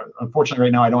 unfortunately,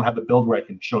 right now, I don't have the build where I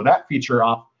can show that feature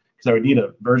off because I would need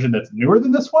a version that's newer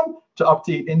than this one to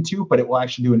update into, but it will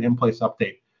actually do an in-place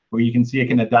update where you can see it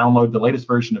can download the latest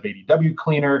version of ADW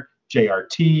Cleaner,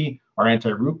 JRT, our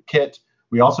anti-rootkit.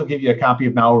 We also give you a copy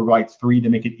of Malwarebytes 3 to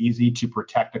make it easy to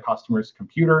protect a customer's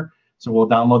computer. So we'll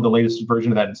download the latest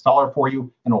version of that installer for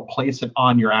you, and we'll place it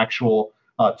on your actual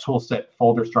toolset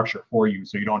folder structure for you.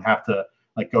 So you don't have to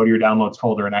go to your downloads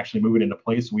folder and actually move it into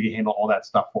place. We handle all that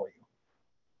stuff for you.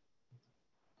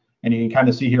 And you can kind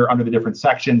of see here under the different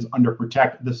sections, under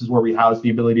Protect, this is where we house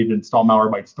the ability to install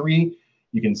Malwarebytes 3.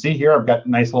 You can see here, I've got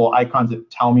nice little icons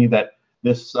that tell me that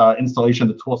this installation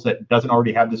of the toolset doesn't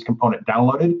already have this component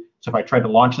downloaded. So if I tried to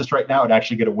launch this right now, it'd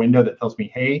actually get a window that tells me,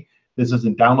 hey, this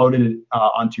isn't downloaded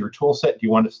onto your toolset. Do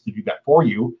you want us to do that for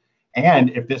you? And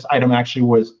if this item actually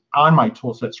was on my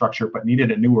toolset structure but needed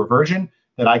a newer version,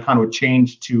 that icon would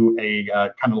change to a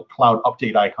kind of cloud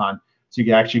update icon. So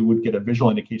you actually would get a visual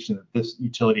indication that this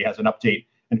utility has an update.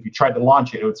 And if you tried to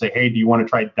launch it, it would say, hey, do you want to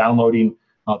try downloading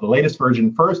the latest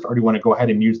version first, or do you want to go ahead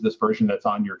and use this version that's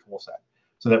on your toolset?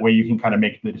 So that way you can kind of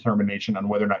make the determination on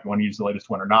whether or not you want to use the latest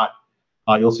one or not.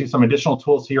 You'll see some additional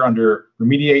tools here under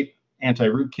Remediate,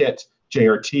 Anti-Rootkit,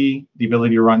 JRT, the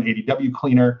ability to run ADW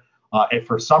Cleaner. If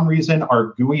for some reason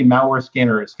our GUI malware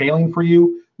scanner is failing for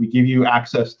you, we give you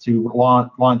access to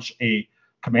launch a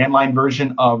command line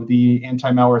version of the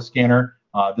anti-malware scanner.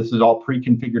 This is all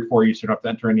pre-configured for you, so you don't have to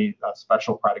enter any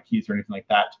special product keys or anything like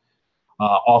that.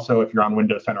 Also, if you're on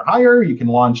Windows 10 or higher, you can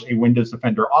launch a Windows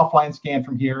Defender offline scan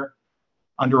from here.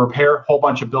 Under Repair, a whole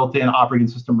bunch of built-in operating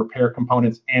system repair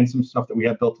components and some stuff that we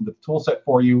have built into the tool set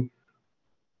for you.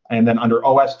 And then under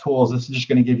OS tools, this is just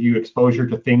going to give you exposure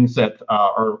to things that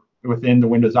are within the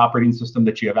Windows operating system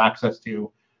that you have access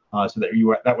to, so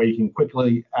that way you can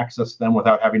quickly access them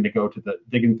without having to go to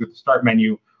digging through the start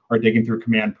menu or digging through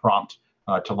command prompt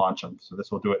to launch them. So this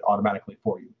will do it automatically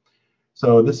for you.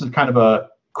 So this is kind of a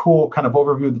cool kind of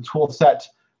overview of the tool set,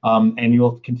 and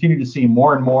you'll continue to see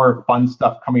more and more fun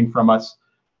stuff coming from us.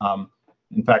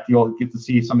 In fact, you'll get to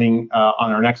see something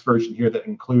on our next version here that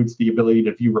includes the ability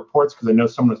to view reports, because I know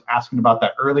someone was asking about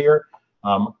that earlier.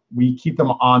 We keep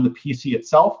them on the PC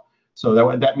itself. So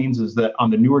what that means is that on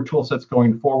the newer tool sets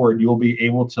going forward, you'll be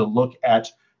able to look at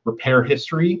repair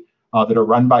history that are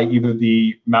run by either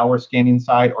the malware scanning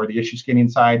side or the issue scanning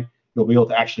side. You'll be able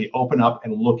to actually open up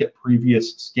and look at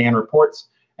previous scan reports,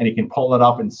 and you can pull it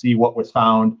up and see what was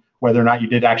found, whether or not you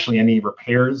did actually any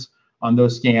repairs on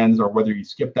those scans or whether you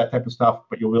skipped that type of stuff,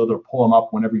 but you'll be able to pull them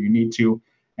up whenever you need to,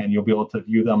 and you'll be able to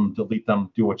view them, delete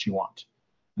them, do what you want.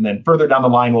 And then further down the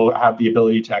line, we'll have the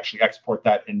ability to actually export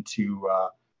that into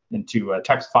a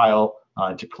text file,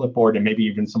 into clipboard, and maybe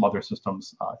even some other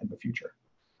systems in the future.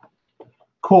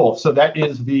 Cool, so that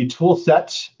is the tool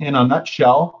set in a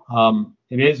nutshell.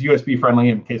 It is USB friendly,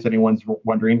 in case anyone's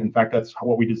wondering. In fact, that's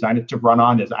what we designed it to run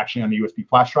on, is actually on a USB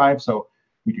flash drive. So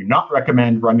we do not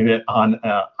recommend running it on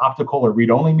optical or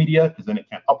read-only media, because then it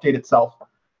can't update itself.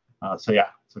 So yeah,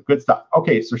 so good stuff.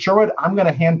 Okay, so Sherwood, I'm going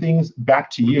to hand things back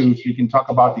to you so you can talk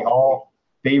about the all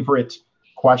favorite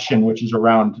question, which is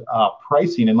around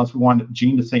pricing, unless we want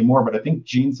Gene to say more, but I think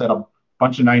Gene said a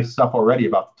bunch of nice stuff already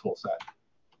about the tool set.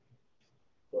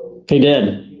 He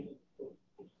did.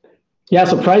 Yeah,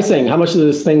 so pricing, how much does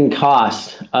this thing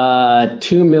cost?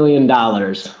 $2 million.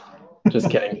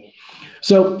 Just kidding.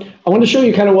 So I want to show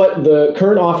you kind of what the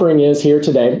current offering is here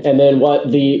today, and then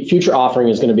what the future offering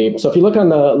is going to be. So if you look on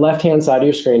the left-hand side of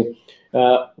your screen,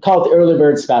 call it the early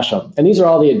bird special. And these are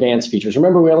all the advanced features.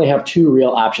 Remember, we only have 2 real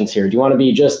options here. Do you want to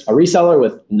be just a reseller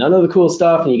with none of the cool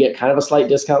stuff and you get kind of a slight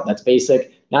discount? That's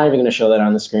basic. Not even going to show that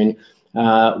on the screen.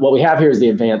 What we have here is the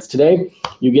advanced. Today,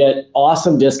 you get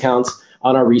awesome discounts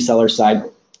on our reseller side.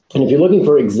 And if you're looking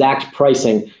for exact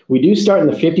pricing, we do start in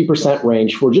the 50%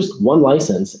 range for just one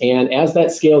license. And as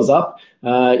that scales up,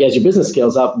 as your business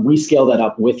scales up, we scale that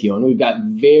up with you. And we've got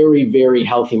very, very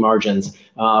healthy margins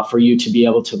for you to be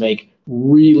able to make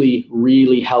really,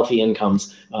 really healthy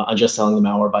incomes on just selling the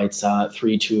Malwarebytes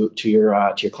 3 to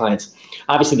your clients.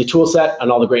 Obviously, the tool set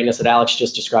and all the greatness that Alex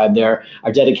just described there,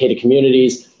 our dedicated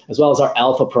communities, as well as our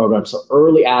alpha program, so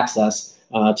early access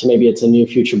to maybe it's a new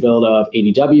future build of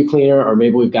ADW Cleaner, or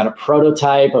maybe we've got a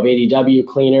prototype of ADW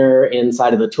Cleaner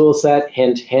inside of the tool set,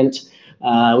 hint, hint.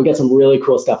 We got some really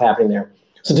cool stuff happening there.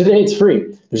 So today it's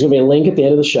free. There's gonna be a link at the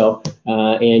end of the show,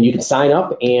 and you can sign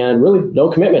up and really no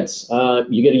commitments.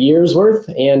 You get a year's worth,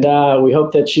 and we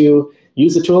hope that you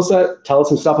use the tool set, tell us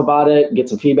some stuff about it, get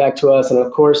some feedback to us, and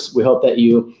of course, we hope that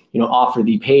you offer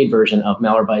the paid version of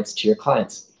Malwarebytes to your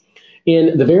clients.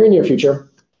 In the very near future,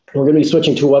 we're going to be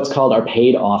switching to what's called our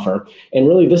paid offer. And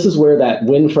really, this is where that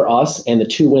win for us and the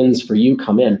 2 wins for you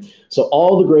come in. So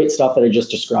all the great stuff that I just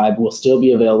described will still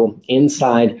be available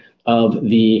inside of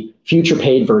the future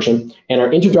paid version. And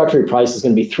our introductory price is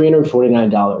going to be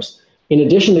 $349. In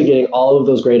addition to getting all of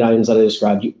those great items that I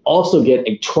described, you also get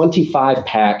a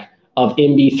 25-pack of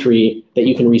MB3 that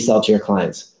you can resell to your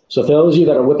clients. So for those of you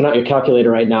that are whipping out your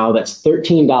calculator right now, that's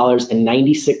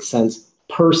 $13.96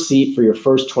 per seat for your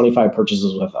first 25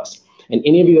 purchases with us. And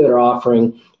any of you that are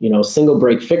offering, single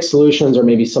break fix solutions, or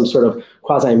maybe some sort of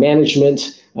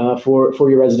quasi-management for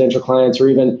your residential clients, or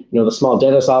even, the small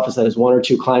dentist office that has 1 or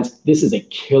 2 clients, this is a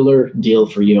killer deal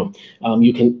for you.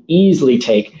 You can easily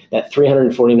take that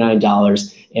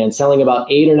 $349 and selling about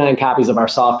 8 or 9 copies of our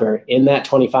software in that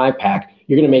 25 pack,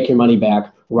 you're going to make your money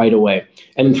back right away.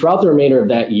 And throughout the remainder of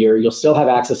that year, you'll still have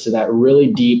access to that really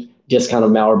deep discount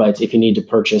of Malwarebytes if you need to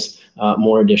purchase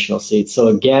more additional seats. So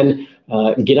again,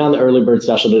 get on the early bird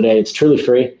special today. It's truly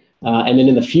free. And then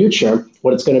in the future,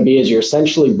 what it's going to be is you're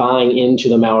essentially buying into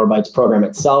the Malwarebytes program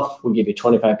itself. We'll give you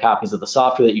 25 copies of the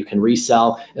software that you can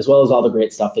resell, as well as all the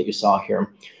great stuff that you saw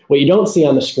here. What you don't see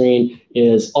on the screen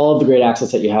is all of the great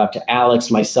access that you have to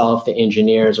Alex, myself, the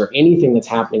engineers, or anything that's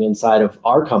happening inside of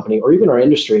our company or even our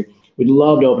industry. We'd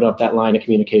love to open up that line of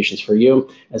communications for you,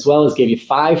 as well as give you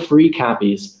 5 free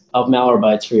copies of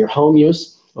Malwarebytes for your home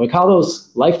use. And we call those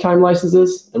lifetime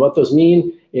licenses. And what those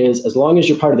mean is as long as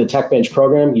you're part of the Techbench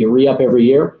program, you re-up every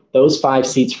year, those 5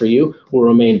 seats for you will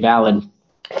remain valid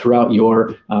throughout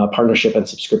your partnership and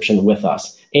subscription with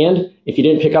us. And if you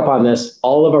didn't pick up on this,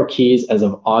 all of our keys as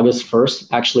of August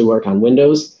 1st actually work on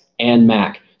Windows and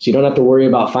Mac. So you don't have to worry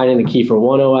about finding the key for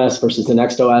one OS versus the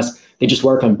next OS. They just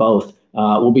work on both.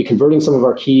 We'll be converting some of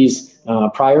our keys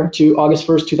prior to August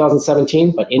 1st,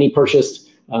 2017, but any purchased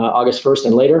August 1st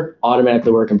and later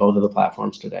automatically work on both of the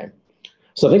platforms today.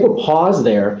 So I think we'll pause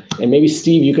there, and maybe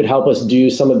Steve, you could help us do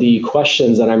some of the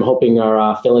questions that I'm hoping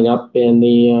are filling up in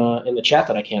the chat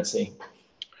that I can't see.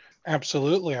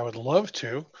 Absolutely, I would love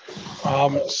to.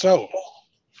 So,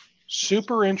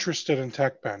 super interested in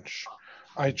Techbench.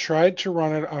 I tried to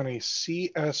run it on a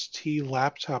CST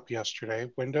laptop yesterday,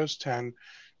 Windows 10.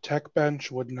 Techbench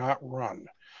would not run.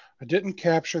 I didn't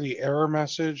capture the error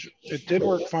message. It did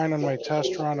work fine on my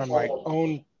test run on my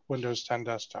own Windows 10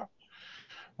 desktop.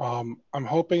 I'm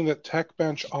hoping that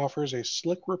Techbench offers a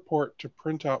slick report to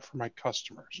print out for my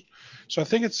customers. So I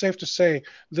think it's safe to say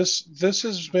this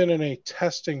has been in a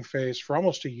testing phase for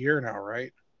almost a year now,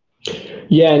 right?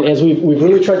 Yeah, and as we've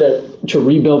really tried to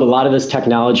rebuild a lot of this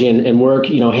technology and work,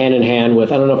 hand in hand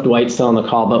with, I don't know if Dwight's still on the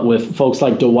call, but with folks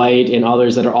like Dwight and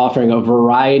others that are offering a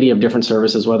variety of different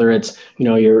services, whether it's,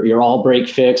 your all break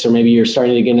fix, or maybe you're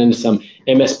starting to get into some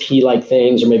MSP-like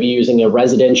things, or maybe using a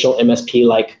residential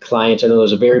MSP-like client. I know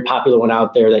there's a very popular one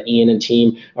out there that Ian and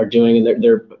team are doing, and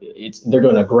they're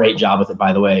doing a great job with it,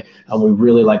 by the way. We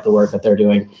really like the work that they're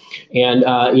doing. And,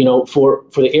 for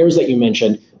the errors that you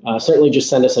mentioned, certainly just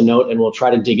send us a note and we'll try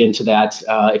to dig into that.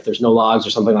 If there's no logs or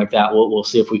something like that, we'll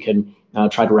see if we can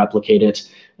try to replicate it.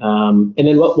 And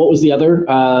then what was the other,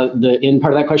 the in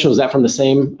part of that question? Was that from the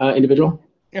same individual?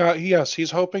 Yes,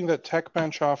 he's hoping that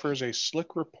Techbench offers a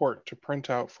slick report to print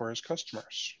out for his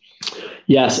customers.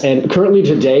 Yes, and currently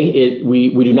today, we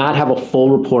do not have a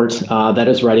full report that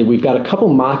is ready. We've got a couple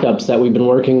mock-ups that we've been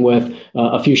working with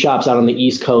a few shops out on the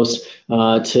East Coast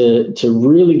to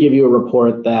really give you a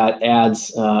report that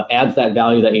adds that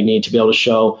value that you need to be able to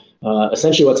show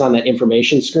essentially what's on that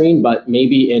information screen, but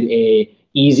maybe in a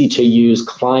easy to use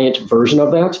client version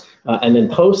of that. And then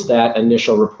post that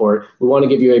initial report. We want to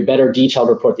give you a better detailed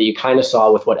report that you kind of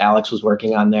saw with what Alex was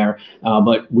working on there,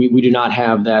 but we do not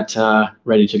have that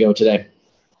ready to go today.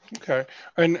 Okay,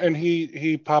 and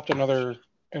he popped another,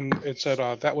 and it said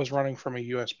that was running from a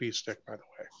USB stick, by the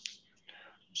way.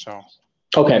 So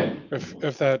okay,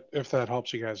 if that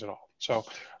helps you guys at all. So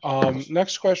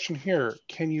next question here: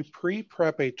 can you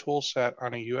pre-prep a tool set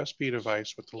on a USB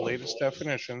device with the latest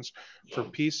definitions for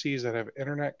PCs that have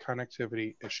internet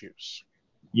connectivity issues?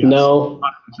 Yes. No,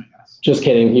 yes. Just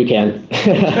kidding. You can.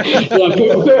 Yeah,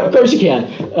 of course you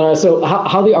can. So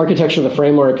how the architecture of the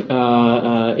framework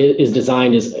is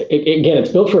designed is, again,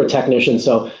 it's built for a technician.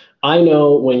 So I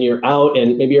know when you're out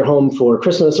and maybe you're home for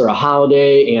Christmas or a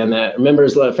holiday and family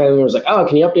members like, oh,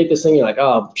 can you update this thing? You're like,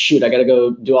 oh, shoot, I got to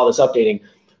go do all this updating.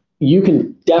 You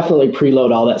can definitely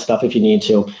preload all that stuff if you need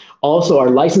to. Also, our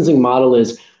licensing model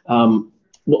is,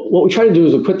 what we try to do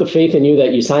is we put the faith in you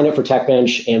that you sign up for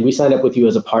Techbench and we sign up with you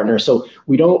as a partner. So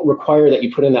we don't require that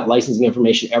you put in that licensing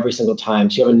information every single time.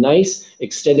 So you have a nice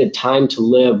extended time to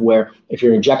live where if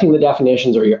you're injecting the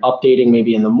definitions or you're updating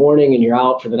maybe in the morning and you're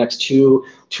out for the next 2,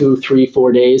 3,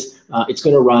 4 days, it's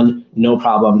going to run no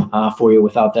problem for you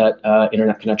without that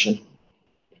internet connection.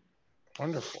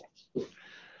 Wonderful.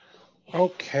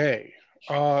 Okay.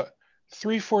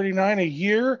 $349 a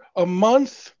year, a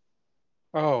month?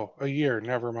 Oh, a year.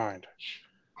 Never mind.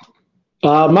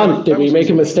 A month. Did we make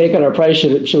a mistake on our price?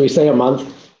 Should we say a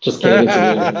month? Just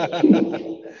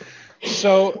kidding.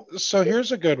 So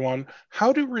here's a good one.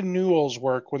 How do renewals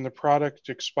work when the product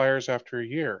expires after a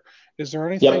year? Is there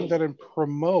anything that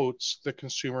promotes the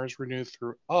consumers renew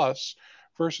through us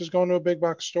versus going to a big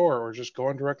box store or just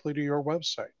going directly to your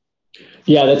website?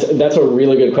 Yeah, that's a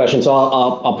really good question. So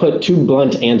I'll put two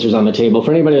blunt answers on the table.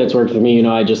 For anybody that's worked with me,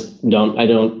 I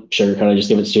don't sugarcoat. I just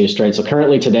give it to you straight. So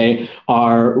currently today,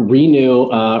 our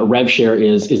renew rev share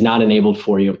is not enabled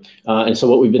for you. And so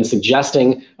what we've been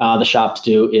suggesting the shops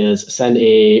do is send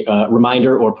a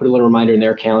reminder or put a little reminder in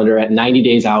their calendar at 90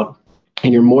 days out.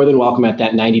 And you're more than welcome at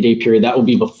that 90-day period. That will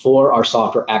be before our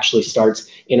software actually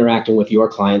starts interacting with your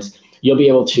clients. You'll be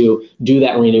able to do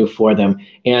that renew for them.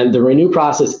 And the renew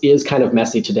process is kind of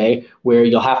messy today, where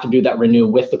you'll have to do that renew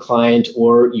with the client,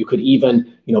 or you could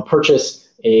even, purchase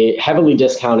a heavily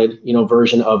discounted,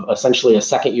 version of essentially a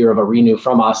second year of a renew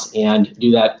from us and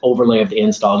do that overlay of the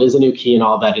install. It is a new key and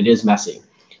all that. It is messy.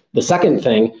 The second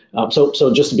thing,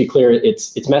 so just to be clear,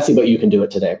 it's messy, but you can do it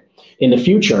today. In the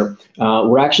future,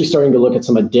 we're actually starting to look at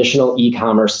some additional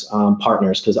e-commerce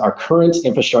partners because our current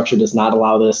infrastructure does not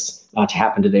allow this to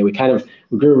happen today. We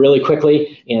grew really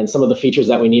quickly, and some of the features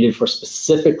that we needed for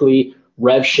specifically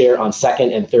rev share on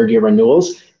second and third year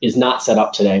renewals is not set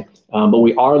up today. But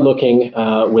we are looking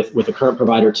with the current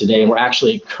provider today, and we're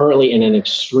actually currently in an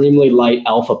extremely light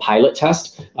alpha pilot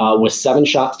test with 7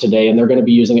 shops today, and they're going to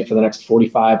be using it for the next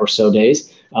 45 or so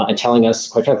days and telling us,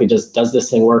 quite frankly, does this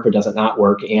thing work or does it not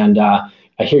work? And I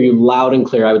hear you loud and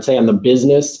clear. I would say on the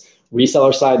business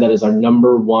reseller side, that is our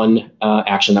number one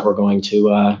action that we're going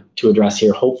to address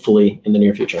here, hopefully in the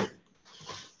near future.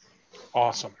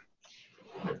 Awesome.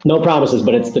 No promises,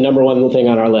 but it's the number one thing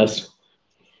on our list.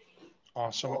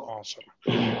 Awesome.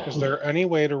 Is there any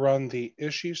way to run the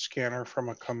issue scanner from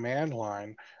a command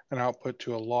line and output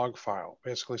to a log file,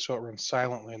 basically so it runs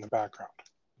silently in the background?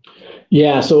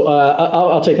 Yeah, so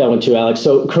I'll take that one too, Alex.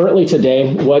 So currently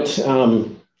today,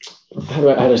 how do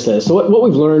I say this? So what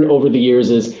we've learned over the years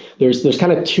is there's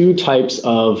kind of 2 types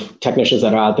of technicians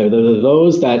that are out there. There are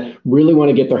those that really want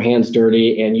to get their hands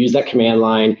dirty and use that command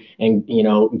line and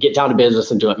get down to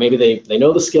business and do it. Maybe they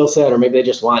know the skill set, or maybe they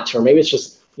just want to, or maybe it's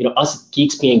just us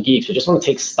geeks being geeks. We just want to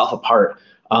take stuff apart.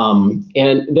 And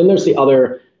then there's the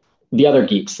other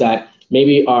geeks that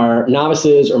maybe are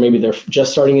novices, or maybe they're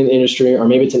just starting in the industry, or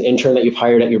maybe it's an intern that you've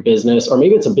hired at your business, or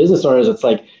maybe it's a business owner that's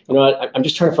like, I'm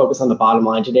just trying to focus on the bottom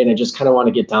line today, and I just kind of want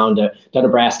to get down to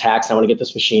brass tacks. I want to get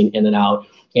this machine in and out.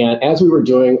 And as we were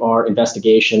doing our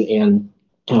investigation and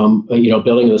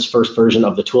building this first version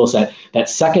of the tool set, that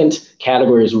second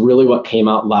category is really what came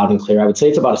out loud and clear. I would say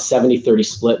it's about a 70-30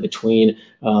 split between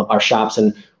our shops,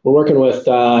 and we're working with,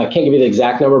 I can't give you the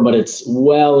exact number, but it's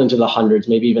well into the hundreds,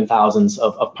 maybe even thousands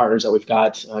of partners that we've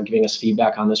got giving us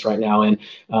feedback on this right now. And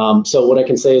so what I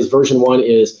can say is version 1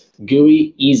 is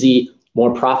GUI, easy,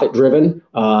 more profit driven,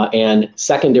 and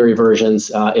secondary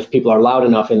versions, if people are loud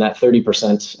enough in that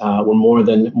 30%, we're more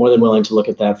than willing to look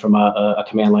at that from a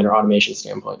command line or automation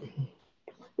standpoint.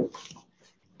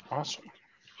 Awesome.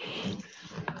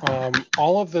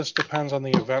 All of this depends on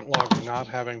the event log not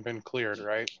having been cleared,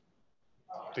 right?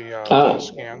 The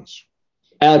scans.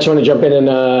 Alex, you want to jump in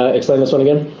and explain this one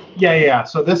again? Yeah.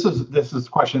 So this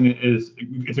question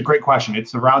it's a great question.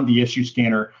 It's around the issue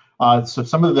scanner. So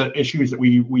some of the issues that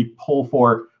we pull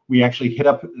for, we actually hit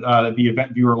up the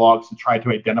event viewer logs to try to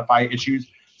identify issues.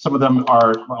 Some of them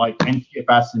are like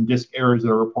NTFS and disk errors that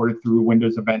are reported through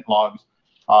Windows event logs,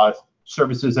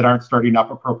 services that aren't starting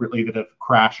up appropriately that have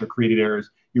crashed or created errors.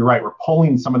 You're right, we're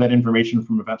pulling some of that information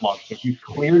from event logs. So if you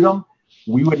cleared them,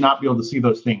 we would not be able to see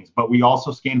those things, but we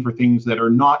also scan for things that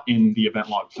are not in the event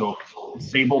log. So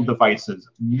disabled devices,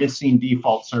 missing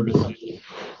default services,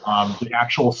 the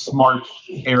actual smart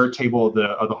error table of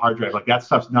the hard drive, like that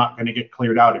stuff's not going to get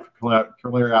cleared out if you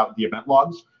clear out the event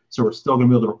logs. So we're still going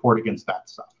to be able to report against that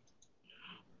stuff.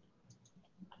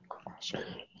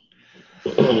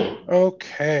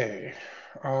 Okay.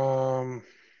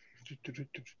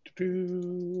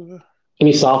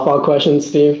 Any softball questions,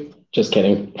 Steve? Just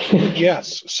kidding.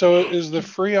 Yes. So is the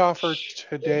free offer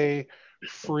today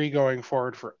free going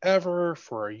forward forever,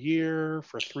 for a year,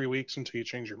 for 3 weeks until you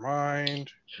change your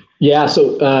mind? Yeah,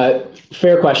 so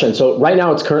fair question. So right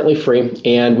now it's currently free,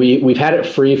 and we've had it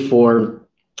free for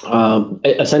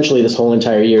essentially this whole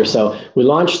entire year. So we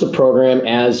launched the program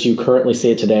as you currently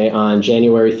see it today on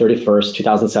January 31st,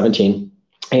 2017.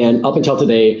 And up until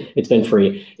today, it's been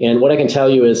free. And what I can tell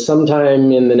you is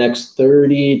sometime in the next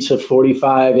 30 to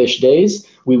 45-ish days,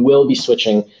 we will be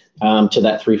switching to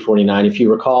that $349. If you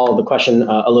recall the question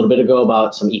a little bit ago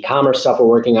about some e-commerce stuff we're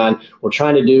working on, we're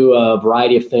trying to do a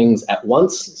variety of things at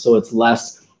once. So it's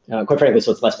less, quite frankly,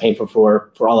 so it's less painful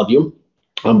for all of you.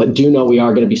 But do know we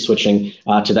are going to be switching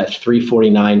to that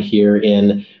 $349 here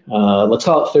in, let's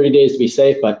call it 30 days to be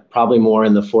safe, but probably more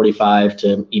in the 45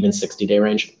 to even 60-day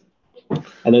range.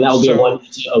 And then that will be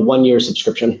a one-year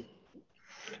subscription.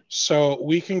 So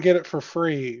we can get it for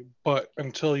free, but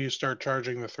until you start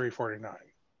charging the $349.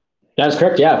 That's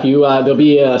correct. Yeah, if you there'll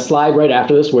be a slide right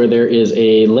after this where there is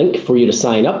a link for you to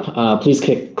sign up. Please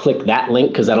click that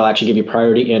link because that'll actually give you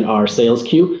priority in our sales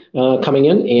queue coming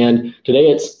in. And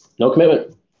today it's no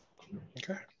commitment.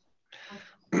 Okay.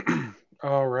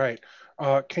 All right.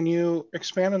 Can you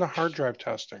expand on the hard drive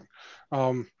testing?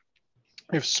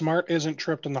 If Smart isn't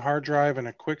tripped on the hard drive and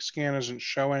a quick scan isn't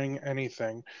showing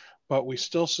anything, but we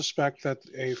still suspect that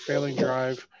a failing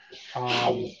drive,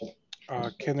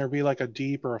 can there be like a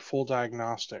deep or a full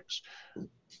diagnostics?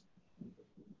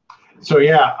 So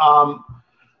yeah,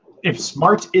 if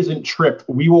Smart isn't tripped,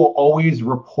 we will always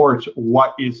report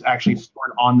what is actually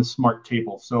stored on the Smart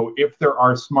table. So if there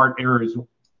are Smart errors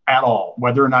at all,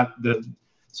 whether or not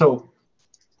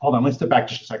hold on, let's step back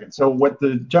just a second. So what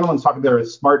the gentleman's talking there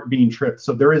is Smart being tripped.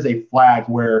 So there is a flag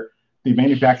where the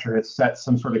manufacturer has set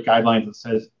some sort of guidelines that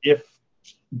says if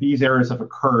these errors have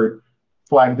occurred,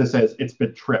 flag this as it's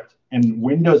been tripped. And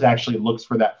Windows actually looks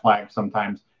for that flag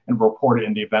sometimes and report it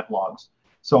in the event logs.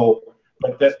 So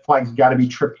but that flag's got to be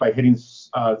tripped by hitting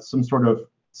some sort of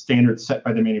standard set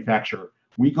by the manufacturer.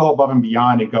 We go above and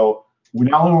beyond and go,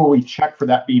 not only will we check for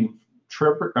that being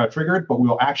triggered, but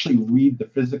we'll actually read the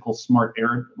physical Smart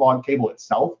error log table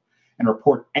itself and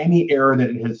report any error that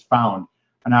it has found.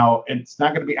 Now, it's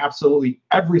not going to be absolutely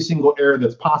every single error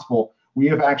that's possible. We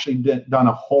have actually done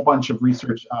a whole bunch of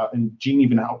research, and Gene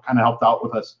even kind of helped out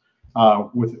with us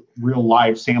with real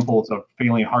live samples of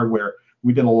failing hardware.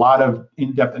 We did a lot of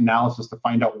in-depth analysis to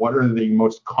find out what are the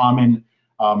most common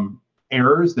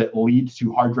errors that lead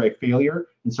to hard drive failure.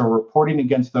 And so reporting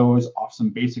against those off some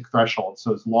basic thresholds.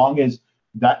 So as long as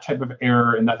that type of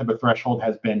error and that type of threshold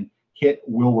has been hit,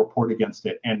 we'll report against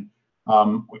it. And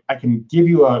I can give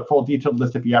you a full detailed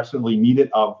list if you absolutely need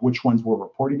it of which ones we're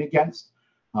reporting against.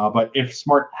 But if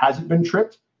Smart hasn't been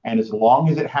tripped, and as long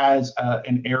as it has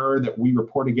an error that we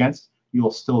report against,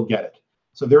 you'll still get it.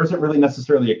 So there isn't really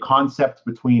necessarily a concept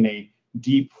between a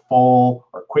deep, full,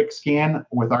 or quick scan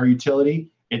with our utility.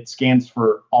 It scans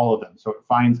for all of them. So it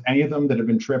finds any of them that have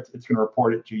been tripped, it's going to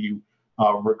report it to you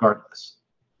regardless.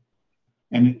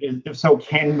 And if so,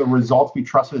 can the results be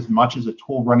trusted as much as a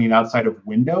tool running outside of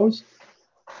Windows?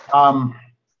 I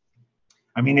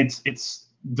mean, it's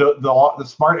the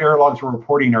Smart error logs we're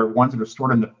reporting are ones that are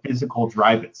stored on the physical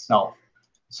drive itself.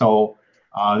 So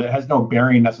that has no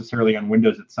bearing necessarily on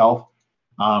Windows itself.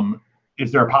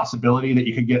 Is there a possibility that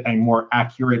you could get a more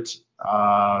accurate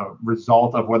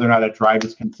result of whether or not a drive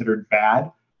is considered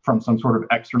bad from some sort of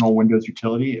external Windows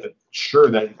utility? Sure,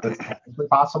 that's technically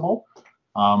possible.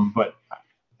 But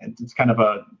it's kind of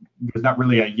there's not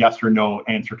really a yes or no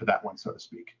answer to that one, so to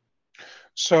speak.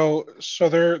 So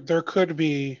there could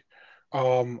be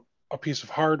a piece of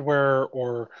hardware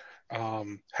or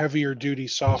heavier duty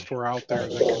software out there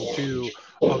that can do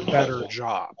a better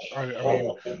job. I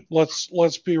mean,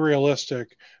 let's be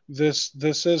realistic. This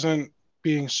isn't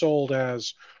being sold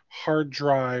as hard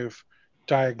drive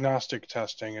diagnostic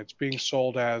testing. It's being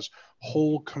sold as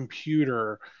whole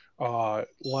computer.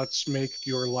 Let's make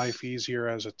your life easier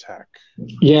as a tech.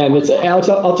 Yeah, and it's Alex.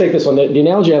 I'll take this one. The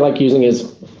analogy I like using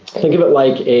is, think of it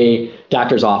like a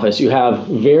doctor's office. You have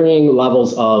varying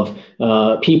levels of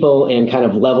people and kind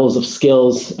of levels of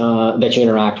skills that you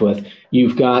interact with.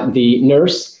 You've got the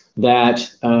nurse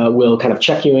that will kind of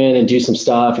check you in and do some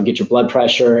stuff and get your blood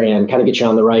pressure and kind of get you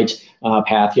on the right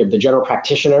path. You have the general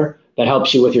practitioner that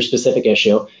helps you with your specific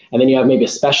issue. And then you have maybe a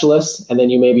specialist, and then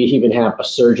you maybe even have a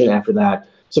surgeon after that.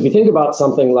 So if you think about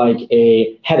something like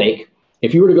a headache,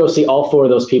 if you were to go see all four of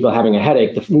those people having a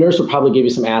headache, the nurse would probably give you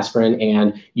some aspirin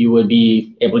and you would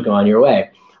be able to go on your way.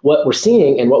 What we're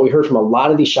seeing and what we heard from a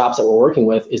lot of these shops that we're working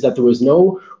with is that there was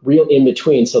no real in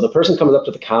between. So the person comes up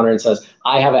to the counter and says,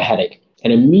 I have a headache.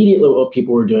 And immediately what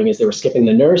people were doing is they were skipping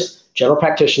the nurse, general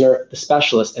practitioner, the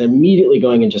specialist, and immediately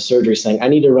going into surgery saying, I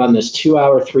need to run this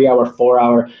 2-hour, 3-hour,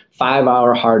 4-hour,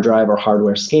 5-hour hard drive or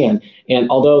hardware scan. And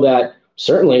although that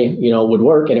certainly, would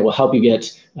work and it will help you get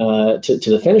to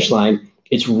the finish line,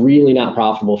 it's really not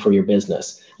profitable for your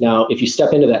business. Now, if you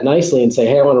step into that nicely and say,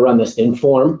 hey, I want to run this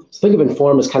Inform. So think of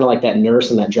Inform as kind of like that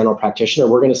nurse and that general practitioner.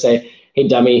 We're going to say, hey,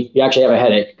 dummy, you actually have a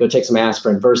headache. Go take some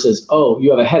aspirin versus, oh, you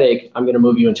have a headache. I'm going to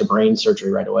move you into brain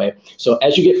surgery right away. So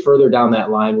as you get further down that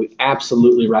line, we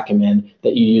absolutely recommend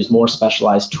that you use more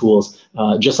specialized tools.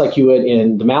 Just like you would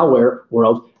in the malware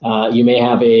world, you may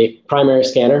have a primary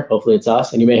scanner, hopefully it's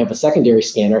us, and you may have a secondary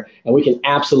scanner, and we can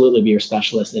absolutely be your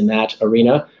specialist in that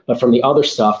arena. But from the other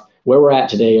stuff, where we're at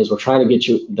today is we're trying to get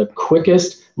you the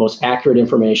quickest, most accurate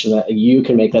information that you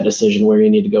can make that decision where you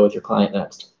need to go with your client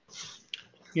next.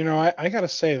 I got to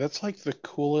say, that's like the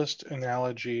coolest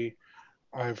analogy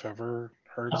I've ever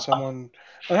heard someone.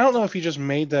 I don't know if you just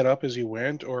made that up as you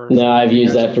went or. No, I've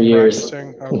used that for years.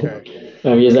 Okay.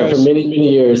 I've used that for many,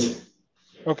 many years.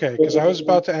 Okay, because I was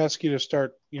about to ask you to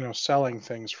start, selling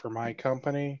things for my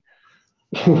company.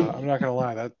 I'm not gonna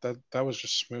lie, that was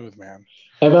just smooth, man.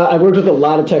 I've worked with a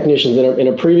lot of technicians in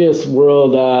a previous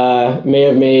world. May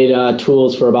have made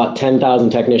tools for about 10,000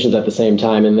 technicians at the same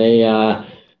time, and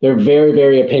they're very,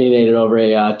 very opinionated over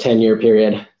a 10-year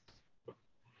period.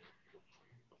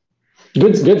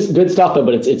 Good stuff though,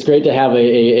 but it's great to have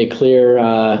a clear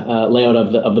layout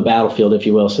of the battlefield, if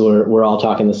you will. So we're all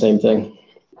talking the same thing.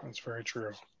 That's very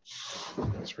true.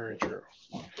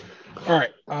 All right,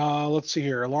 let's see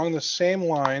here. Along the same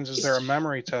lines, is there a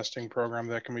memory testing program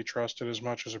that can be trusted as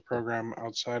much as a program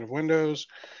outside of Windows?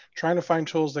 Trying to find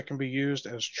tools that can be used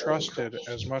as trusted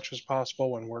as much as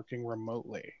possible when working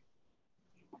remotely.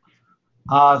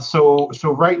 So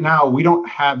right now we don't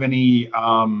have any,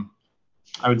 I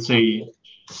would say,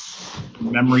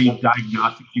 memory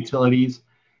diagnostic utilities.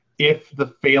 If the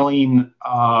failing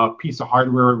piece of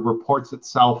hardware reports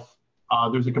itself,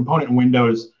 there's a component in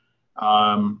Windows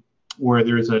where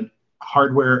there's a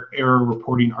hardware error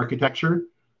reporting architecture.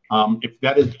 If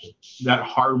that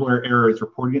hardware error is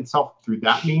reporting itself through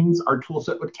that means, our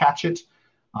toolset would catch it.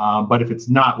 But if it's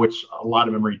not, which a lot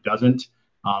of memory doesn't,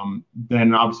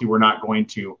 then obviously we're not going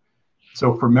to.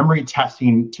 So for memory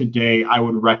testing today, I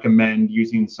would recommend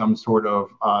using some sort of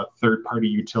third-party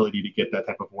utility to get that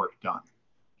type of work done.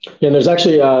 Yeah, and there's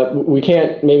actually, we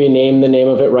can't maybe name the name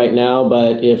of it right now,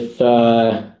 but if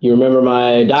you remember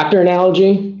my doctor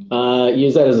analogy,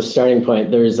 use that as a starting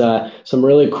point. There's some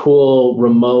really cool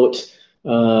remote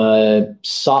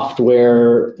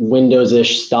software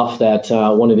Windows-ish stuff that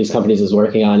one of these companies is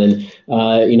working on. And,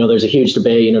 there's a huge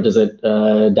debate, does it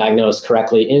diagnose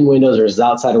correctly in Windows or is it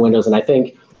outside of Windows? And I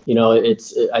think,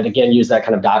 I'd again use that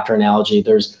kind of doctor analogy.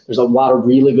 There's a lot of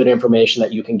really good information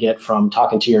that you can get from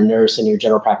talking to your nurse and your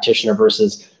general practitioner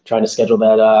versus trying to schedule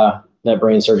that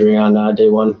brain surgery on day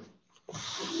one.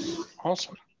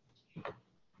 Awesome.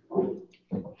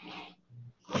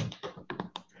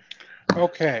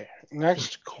 Okay,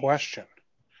 next question.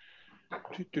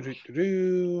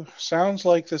 Sounds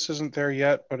like this isn't there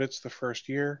yet, but it's the first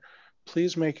year.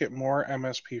 Please make it more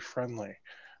MSP friendly.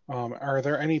 Are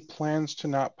there any plans to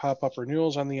not pop up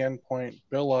renewals on the endpoint,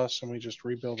 bill us, and we just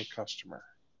rebill the customer?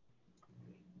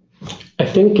 I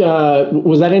think,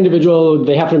 was that individual,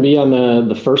 they happen to be on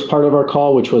the first part of our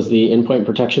call, which was the endpoint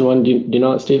protection one. Do you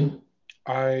know that, Steve?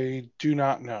 I do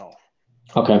not know.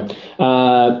 Okay.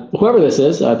 Whoever this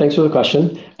is, thanks for the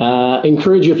question.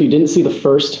 Encourage you, if you didn't see the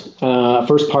first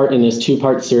part in this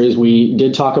two-part series, we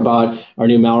did talk about our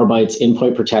new Malwarebytes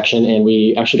endpoint protection, and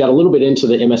we actually got a little bit into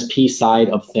the MSP side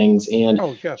of things. And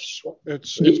oh yes,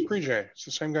 it's Pre-J. It's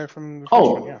the same guy from the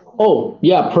first one. Yeah. Oh,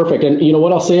 yeah, perfect. And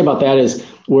what I'll say about that is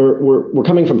we're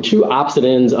coming from two opposite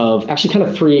ends of, actually kind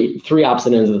of three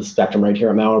opposite ends of the spectrum right here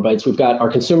at Malwarebytes. We've got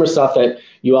our consumer stuff that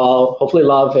you all hopefully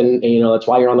love, and that's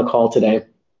why you're on the call today.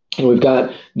 And we've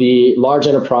got the large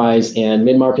enterprise and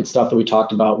mid-market stuff that we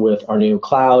talked about with our new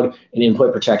cloud and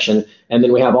endpoint protection. And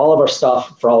then we have all of our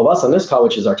stuff for all of us on this call,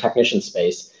 which is our technician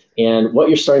space. And what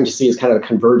you're starting to see is kind of a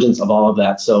convergence of all of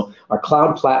that. So our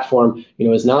cloud platform,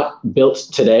 is not built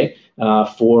today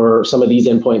for some of these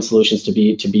endpoint solutions to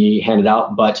be handed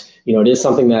out, but it is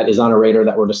something that is on a radar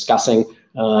that we're discussing.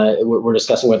 We're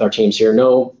discussing with our teams here.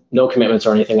 No commitments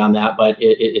or anything on that, but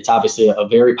it's obviously a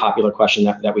very popular question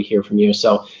that we hear from you.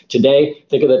 So today,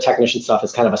 think of the technician stuff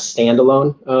as kind of a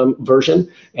standalone version,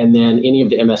 and then any of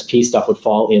the MSP stuff would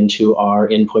fall into our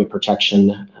endpoint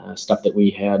protection stuff that we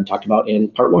had talked about in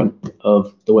part 1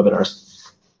 of the webinars.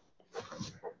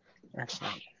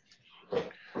 Excellent.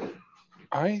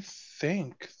 I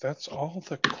think that's all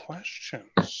the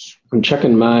questions. I'm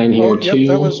checking mine here too.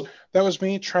 Yep, that was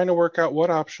me trying to work out what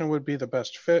option would be the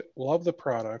best fit. Love the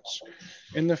products.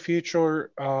 In the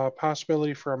future,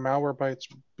 possibility for a Malwarebytes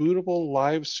bootable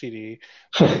live CD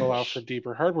that would allow for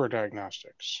deeper hardware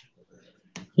diagnostics.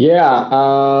 Yeah,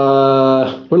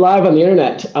 we're live on the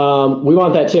internet. We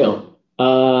want that too.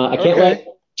 I can't let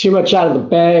too much out of the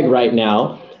bag right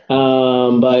now,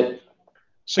 but.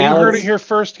 So you heard it here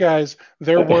first, guys.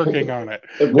 They're working on it.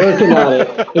 Working on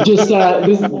it. It just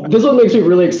this one makes me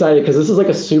really excited because this is like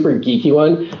a super geeky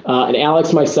one. And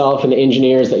Alex, myself, and the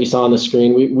engineers that you saw on the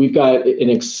screen, we've got an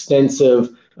extensive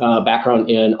background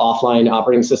in offline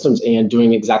operating systems and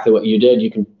doing exactly what you did.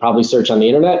 You can probably search on the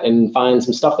internet and find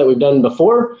some stuff that we've done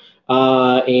before.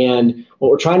 And what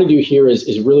we're trying to do here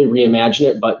is really reimagine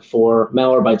it, but for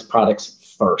Malwarebytes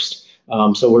products first.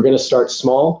 So we're going to start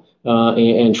small.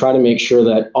 And try to make sure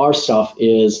that our stuff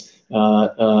is,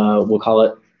 we'll call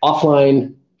it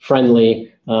offline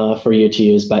friendly for you to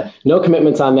use, but no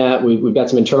commitments on that. We've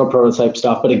got some internal prototype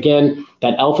stuff, but again,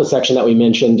 that alpha section that we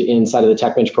mentioned inside of the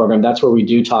Techbench program, that's where we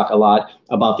do talk a lot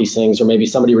about these things, or maybe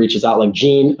somebody reaches out like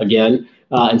Gene again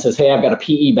and says, hey, I've got a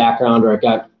PE background, or I've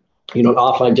got, an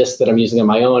offline disk that I'm using on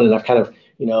my own, and I've kind of,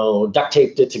 duct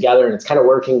taped it together and it's kind of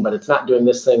working, but it's not doing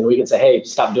this thing. And we can say, hey,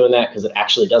 stop doing that because it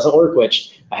actually doesn't work,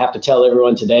 which I have to tell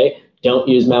everyone today, don't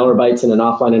use Malwarebytes in an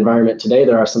offline environment today.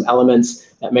 There are some elements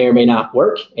that may or may not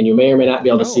work, and you may or may not be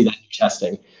able to see that in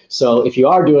testing. So if you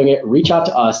are doing it, reach out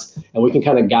to us and we can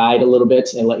kind of guide a little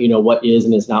bit and let you know what is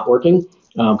and is not working.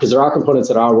 Because there are components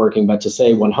that are working, but to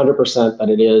say 100% that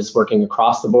it is working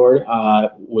across the board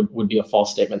would be a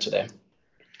false statement today.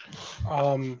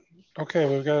 Okay,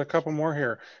 we've got a couple more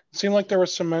here. It seemed like there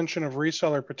was some mention of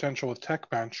reseller potential with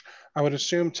Techbench. I would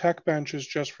assume Techbench is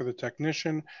just for the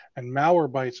technician and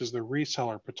Malwarebytes is the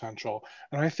reseller potential.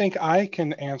 And I think I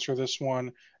can answer this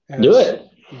one as do it.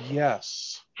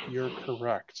 Yes, you're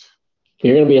correct.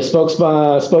 You're going to be a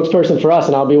spokesperson for us,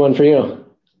 and I'll be one for you.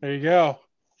 There you go.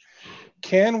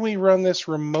 Can we run this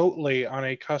remotely on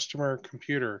a customer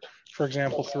computer, for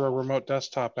example, through a remote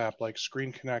desktop app like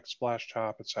Screen Connect,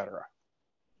 Splashtop, etc.?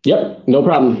 Yep, no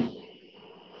problem.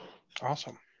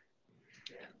 Awesome.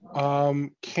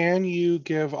 Can you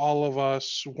give all of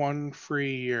us 1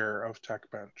 free year of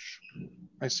Techbench?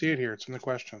 I see it here. It's in the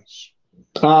questions.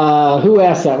 Who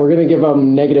asked that? We're going to give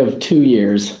them -2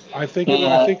 years. I think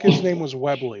his name was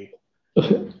Webley.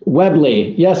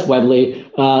 Webley, yes, Webley.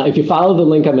 If you follow the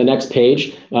link on the next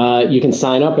page, you can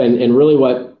sign up. And really,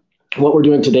 what we're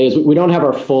doing today is we don't have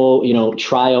our full,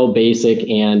 trial, basic,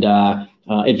 and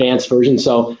advanced version.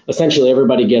 So essentially,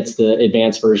 everybody gets the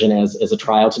advanced version as a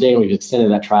trial today, and we've extended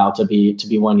that trial to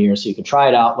be 1 year, so you can try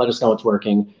it out, let us know it's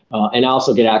working, and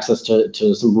also get access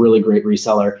to some really great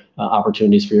reseller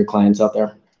opportunities for your clients out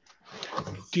there.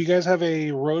 Do you guys have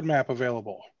a roadmap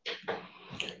available?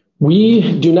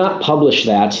 We do not publish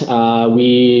that.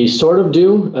 We sort of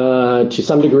do to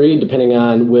some degree, depending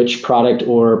on which product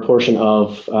or portion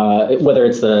of, whether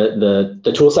it's the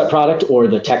Toolset product or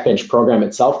the Techbench program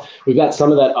itself. We've got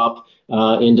some of that up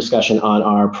in discussion on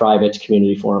our private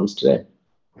community forums today.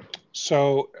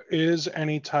 So is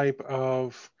any type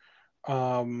of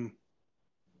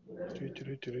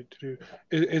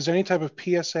is any type of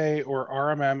PSA or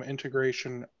RMM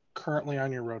integration currently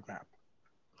on your roadmap?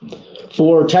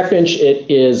 For Techbench, it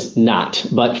is not,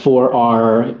 but for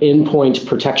our endpoint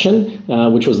protection,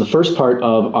 which was the first part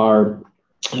of our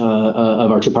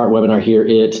of our two-part webinar here.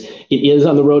 It is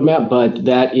on the roadmap, but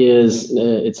that is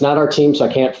it's not our team, so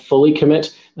I can't fully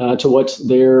commit to what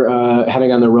they're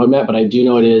having on their roadmap. But I do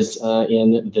know it is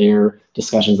in their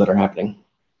discussions that are happening.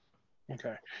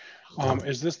 Okay.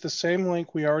 Is this the same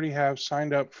link we already have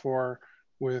signed up for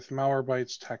with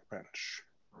Malwarebytes Techbench?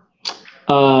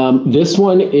 This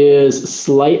one is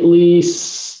slightly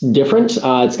different.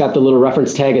 It's got the little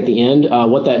reference tag at the end.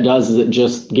 What that does is it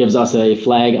just gives us a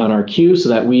flag on our queue so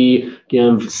that we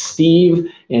give Steve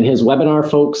and his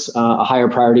webinar folks a higher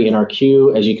priority in our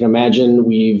queue. As you can imagine,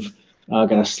 we've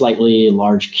got a slightly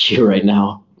large queue right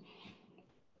now.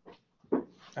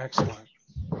 Excellent.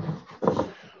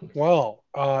 Well,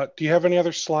 do you have any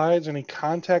other slides, any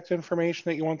contact information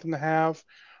that you want them to have?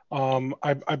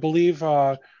 I believe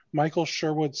Michael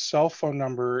Sherwood's cell phone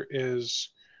number is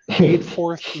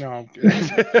 84. No.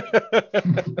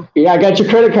 Yeah, I got your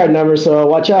credit card number, so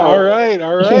watch out. All right.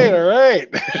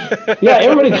 Yeah,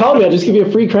 everybody call me. I'll just give you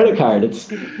a free credit card. It's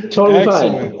totally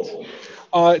fine.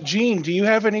 Gene, do you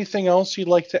have anything else you'd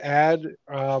like to add?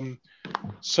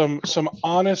 Some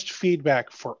honest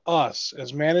feedback for us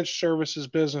as managed services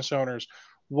business owners.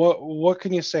 What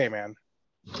can you say, man?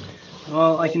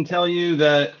 Well, I can tell you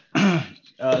that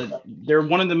they're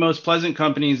one of the most pleasant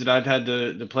companies that I've had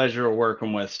the pleasure of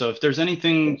working with. So if there's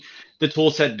anything the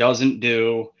Toolset doesn't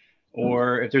do,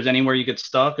 or if there's anywhere you get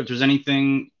stuck, if there's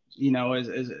anything,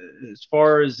 as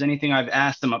far as anything I've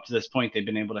asked them up to this point, they've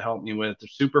been able to help me with. They're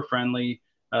super friendly.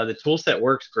 The Toolset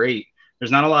works great.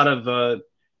 There's not a lot of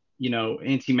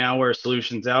anti-malware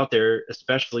solutions out there,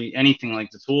 especially anything like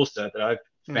the Toolset that I've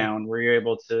found where you're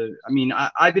able to,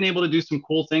 I've been able to do some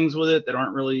cool things with it that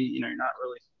aren't really,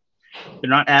 they're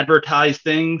not advertised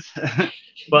things,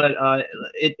 but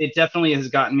it definitely has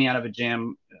gotten me out of a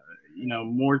jam,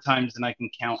 more times than I can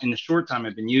count in the short time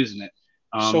I've been using it.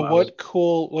 Let's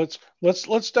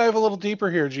dive a little deeper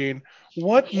here, Gene.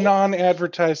 What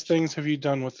non-advertised things have you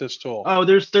done with this tool? Oh,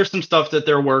 there's some stuff that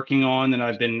they're working on that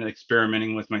I've been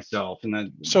experimenting with myself, and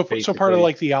that so part of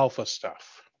like the alpha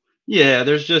stuff. Yeah,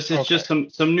 there's just just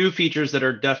some new features that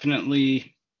are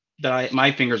definitely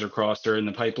my fingers are crossed are in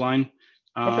the pipeline.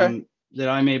 That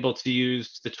I'm able to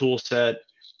use the tool set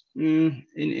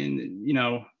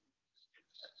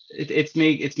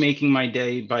it's making my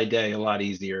day by day a lot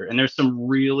easier. And there's some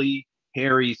really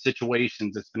hairy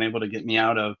situations it's been able to get me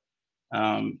out of,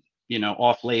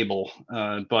 off label,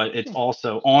 but it's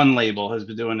also on label has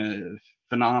been doing a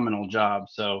phenomenal job.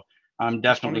 So I'm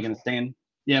definitely going to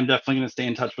I'm definitely going to stay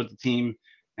in touch with the team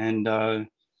and,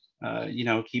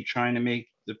 keep trying to make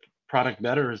the product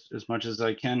better as much as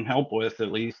I can help with,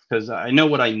 at least, because I know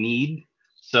what I need.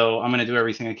 So I'm going to do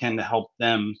everything I can to help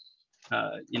them,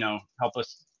 help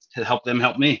us to help them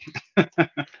help me.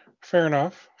 Fair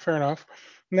enough.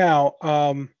 Now,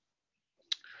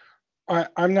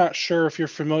 I'm not sure if you're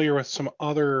familiar with some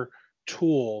other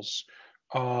tools.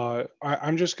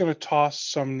 I'm just going to toss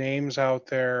some names out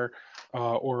there,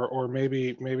 or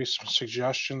maybe some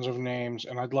suggestions of names,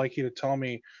 and I'd like you to tell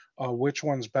me which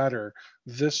one's better.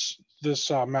 This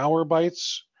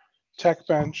Malwarebytes,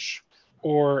 Techbench,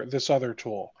 or this other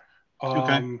tool.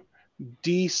 Okay.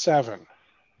 D7.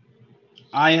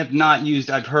 I have not used.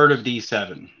 I've heard of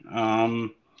D7.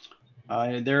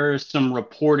 There's some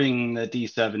reporting that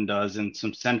D7 does, and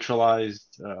some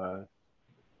centralized.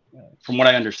 From what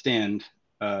I understand,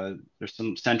 there's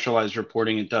some centralized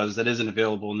reporting it does that isn't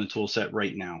available in the tool set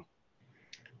right now.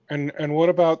 And what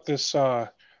about this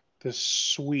this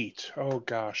suite? Oh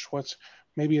gosh,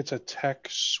 maybe it's a tech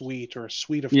suite or a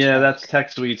suite of tech. That's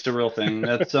Tech Suite's the real thing.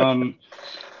 That's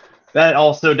that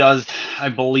also does, I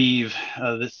believe,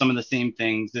 some of the same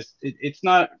things.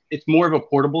 It's more of a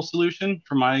portable solution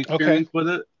from my experience with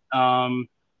it.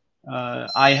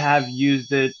 I have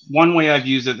used it. One way I've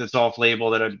used it that's off label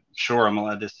that I'm sure I'm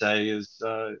allowed to say is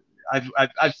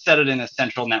I've set it in a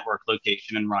central network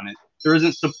location and run it. There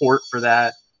isn't support for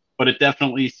that, but it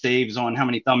definitely saves on how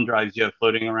many thumb drives you have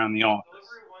floating around the office.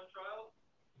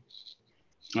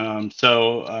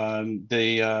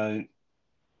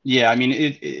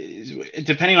 It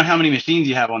depending on how many machines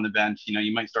you have on the bench,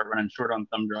 you might start running short on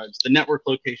thumb drives. The network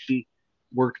location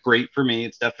worked great for me.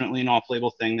 It's definitely an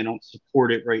off-label thing. They don't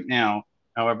support it right now.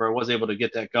 However, I was able to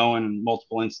get that going in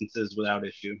multiple instances without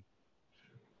issue.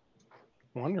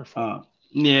 Wonderful.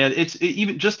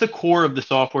 Even just the core of the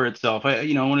software itself.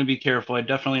 I want to be careful. I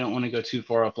definitely don't want to go too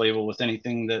far off label with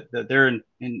anything that their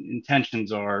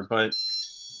intentions are. But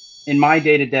in my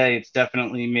day-to-day, it's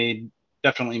definitely made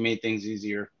things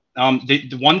easier.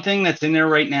 The one thing that's in there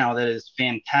right now that is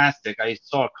fantastic. I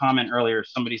saw a comment earlier.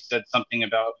 Somebody said something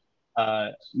about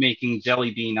making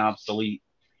Jelly Bean obsolete.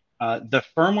 The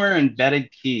firmware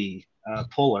embedded key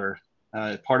puller,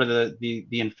 part of the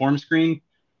inform screen,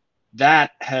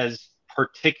 that has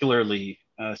particularly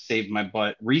saved my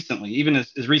butt recently, even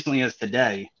as recently as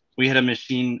today. We had a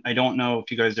machine. I don't know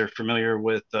if you guys are familiar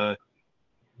with the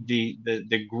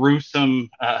gruesome,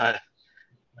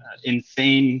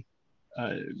 insane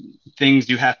things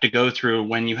you have to go through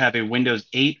when you have a Windows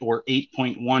 8 or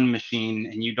 8.1 machine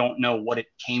and you don't know what it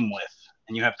came with,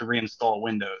 and you have to reinstall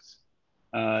Windows.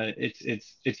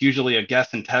 It's usually a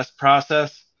guess and test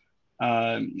process,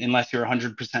 unless you're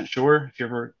 100% sure. If you're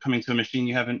ever coming to a machine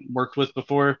you haven't worked with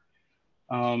before,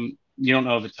 you don't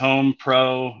know if it's home,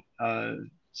 pro.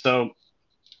 So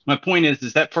my point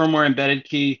is that firmware embedded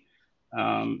key,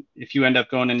 if you end up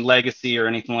going in legacy or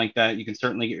anything like that, you can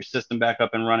certainly get your system back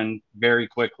up and running very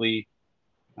quickly.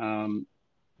 And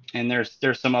there's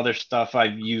some other stuff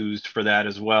I've used for that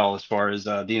as well, as far as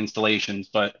the installations.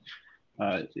 But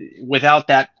without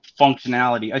that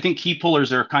functionality, I think key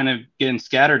pullers are kind of getting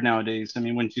scattered nowadays. I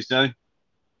mean, wouldn't you say?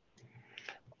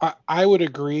 I would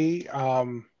agree. I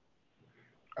mean,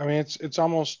 it's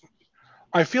almost,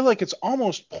 I feel like it's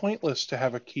almost pointless to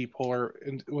have a key puller,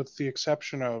 with the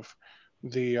exception of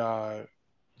the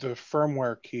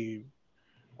firmware key,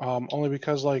 only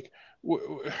because like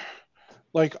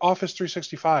Office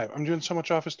 365, I'm doing so much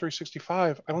Office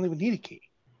 365, I don't even need a key.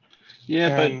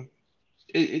 Yeah, and,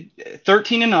 but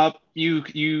 13 and up, you're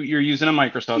using a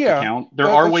Microsoft account. There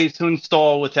are ways to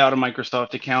install without a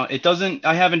Microsoft account. It doesn't.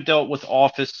 I haven't dealt with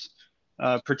Office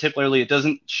particularly. It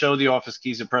doesn't show the Office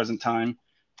keys at present time.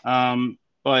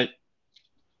 But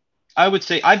I would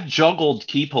say I've juggled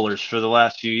key pullers for the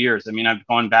last few years. I mean, I've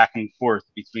gone back and forth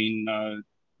between, a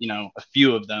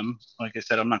few of them. Like I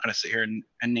said, I'm not going to sit here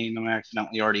and name them. I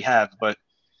accidentally already have, but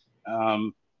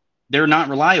they're not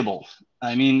reliable.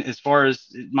 I mean, as far as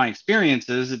my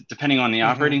experiences, depending on the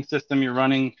operating system you're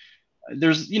running,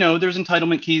 there's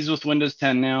entitlement keys with Windows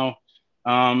 10 now.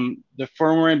 The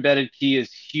firmware embedded key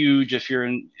is huge if you're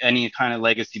in any kind of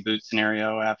legacy boot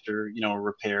scenario after, a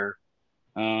repair.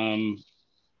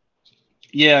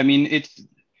 Yeah, I mean,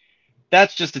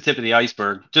 that's just the tip of the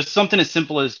iceberg. Just something as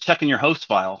simple as checking your host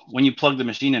file. When you plug the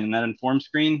machine in that inform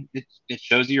screen, it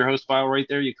shows you your host file right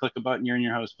there. You click a button, you're in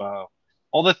your host file.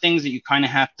 All the things that you kind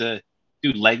of have to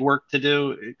do legwork to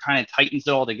do, it kind of tightens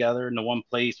it all together into one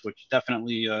place, which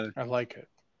definitely I like it.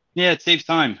 Yeah, it saves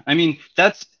time. I mean,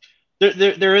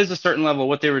 there is a certain level of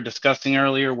what they were discussing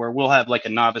earlier where we'll have like a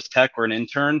novice tech or an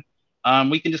intern.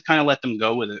 We can just kind of let them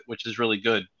go with it, which is really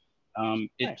good. It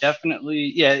Nice.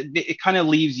 definitely, it kind of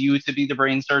leaves you to be the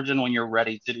brain surgeon when you're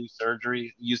ready to do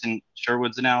surgery, using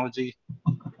Sherwood's analogy.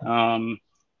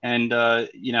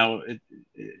 It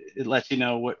lets you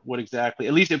know what exactly,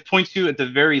 at least it points you, at the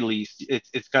very least,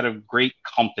 it's got a great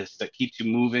compass that keeps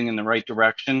you moving in the right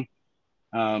direction.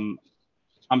 I'm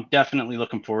definitely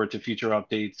looking forward to future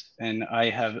updates, and I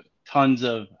have tons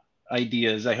of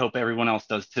ideas. I hope everyone else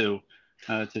does too,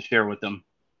 to share with them.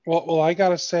 Well, I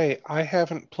gotta say, I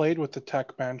haven't played with the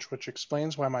Techbench, which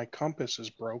explains why my compass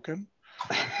is broken.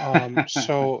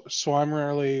 So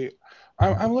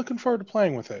I'm looking forward to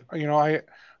playing with it.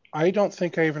 I don't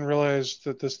think I even realized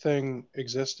that this thing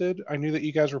existed. I knew that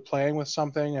you guys were playing with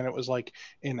something, and it was like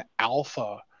in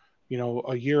alpha,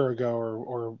 a year ago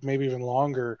or maybe even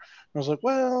longer. I was like,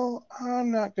 well,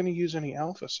 I'm not going to use any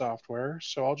alpha software,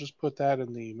 so I'll just put that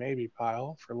in the maybe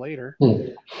pile for later.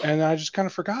 And I just kind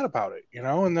of forgot about it,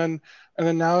 and then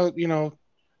now,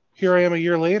 here I am a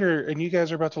year later, and you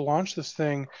guys are about to launch this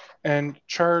thing and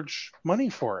charge money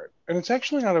for it. And it's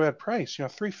actually not a bad price,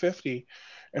 $350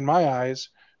 in my eyes.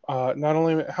 Not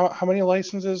only how many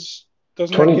licenses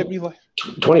doesn't 20, that get me?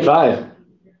 25.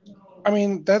 I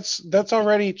mean, that's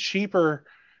already cheaper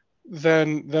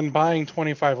than buying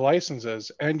 25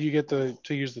 licenses, and you get to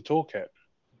use the toolkit.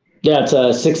 Yeah, it's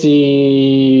a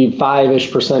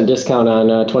 65-ish% discount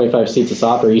on 25 seats of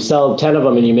software. You sell 10 of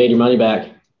them and you made your money back.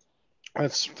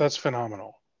 That's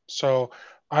phenomenal. So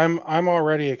I'm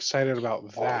already excited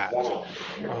about that.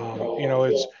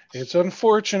 It's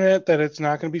unfortunate that it's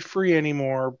not going to be free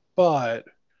anymore, but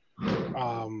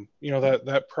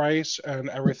that price and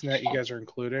everything that you guys are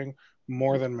including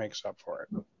more than makes up for it.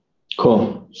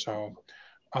 Cool. So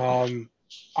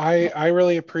I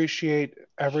really appreciate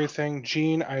everything.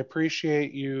 Gene, I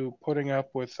appreciate you putting up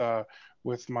with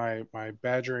my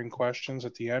badgering questions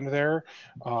at the end there.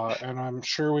 And I'm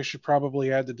sure we should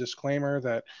probably add the disclaimer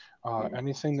that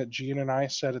anything that Gene and I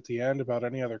said at the end about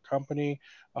any other company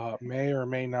may or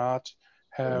may not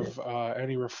have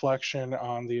any reflection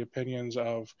on the opinions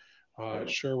of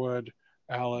Sherwood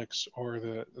Alex or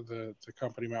the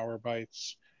company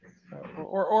Malwarebytes,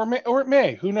 or it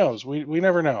may. Who knows? We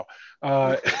never know.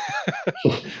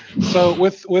 So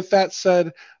with that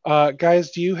said,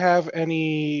 guys, do you have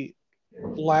any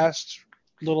last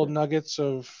little nuggets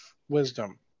of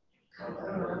wisdom?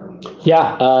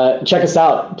 Yeah, check us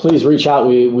out. Please reach out.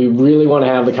 We really want to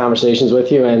have the conversations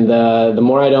with you. And the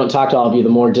more I don't talk to all of you, the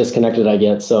more disconnected I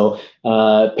get. So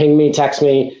ping me, text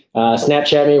me,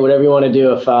 Snapchat me, whatever you want to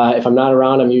do. If I'm not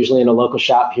around, I'm usually in a local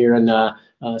shop here in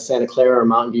Santa Clara or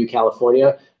Mountain View,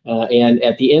 California. And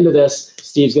at the end of this,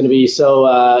 Steve's going to be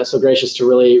so gracious to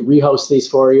really rehost these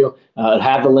for you.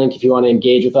 Have the link if you want to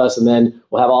engage with us, and then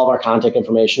we'll have all of our contact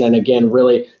information. And again,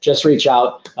 really just reach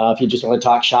out if you just want to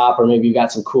talk shop, or maybe you've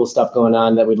got some cool stuff going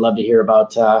on that we'd love to hear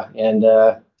about, and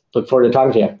look forward to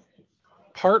talking to you.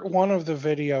 Part 1 of the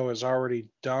video is already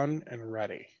done and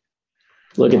ready.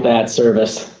 Look at that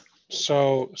service.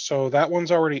 So that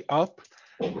one's already up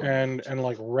and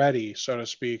like ready, so to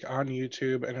speak, on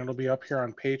YouTube, and it'll be up here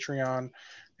on Patreon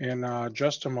in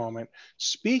just a moment.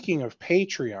 Speaking of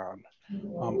Patreon,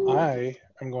 I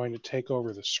am going to take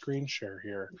over the screen share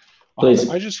here. Please.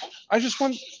 I just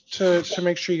want to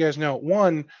make sure you guys know,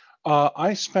 one,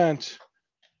 I spent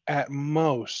at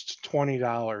most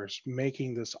 $20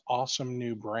 making this awesome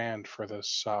new brand for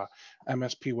this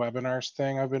MSP webinars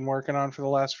thing I've been working on for the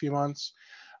last few months.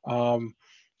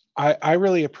 I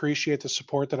really appreciate the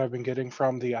support that I've been getting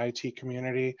from the IT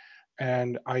community,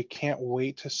 and I can't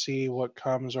wait to see what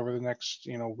comes over the next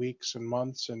weeks and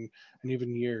months and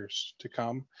even years to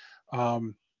come.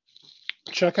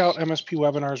 Check out MSP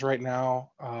Webinars right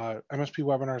now,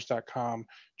 mspwebinars.com.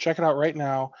 Check it out right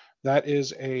now. That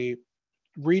is a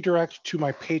redirect to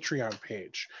my Patreon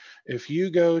page. If you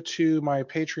go to my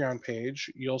Patreon page,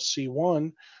 you'll see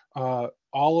one,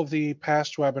 all of the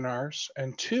past webinars,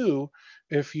 and two,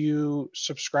 if you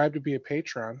subscribe to be a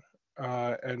patron,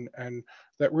 and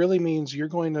that really means you're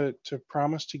going to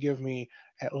promise to give me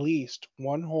at least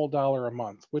 $1 whole a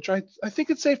month, which I think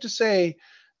it's safe to say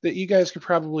that you guys could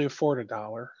probably afford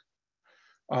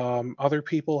 $1. Other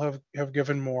people have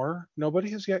given more. Nobody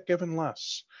has yet given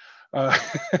less.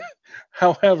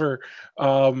 However,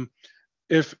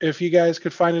 if you guys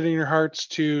could find it in your hearts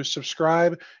to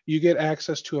subscribe, you get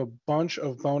access to a bunch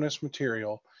of bonus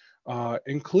material,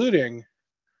 including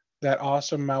that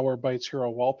awesome Malwarebytes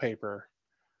Hero wallpaper.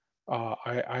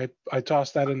 I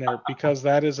tossed that in there because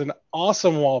that is an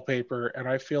awesome wallpaper, and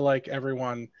I feel like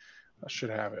everyone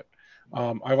should have it.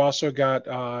 I've also got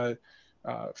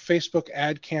Facebook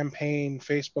ad campaign,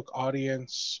 Facebook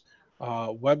audience,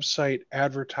 website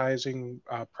advertising,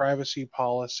 privacy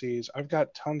policies. I've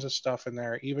got tons of stuff in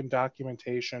there, even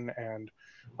documentation and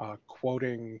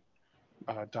quoting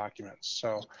documents.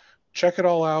 So check it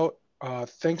all out.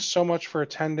 Thanks so much for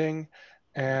attending,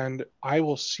 and I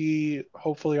will see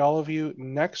hopefully all of you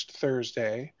next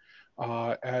Thursday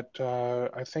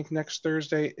I think next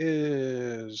Thursday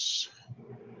is,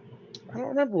 I don't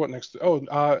remember what next,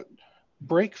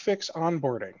 break fix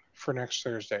onboarding for next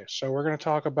Thursday. So we're going to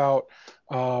talk about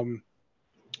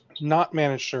not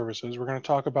managed services. We're going to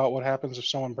talk about what happens if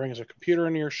someone brings a computer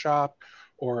into your shop,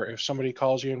 or if somebody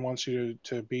calls you and wants you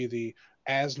to be the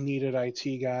as needed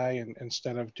IT guy, and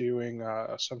instead of doing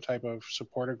some type of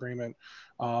support agreement,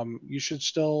 you should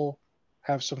still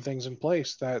have some things in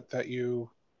place that you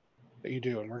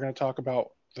do. And we're going to talk about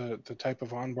the type of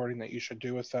onboarding that you should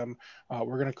do with them.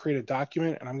 We're going to create a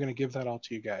document, and I'm going to give that all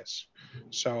to you guys.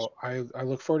 So I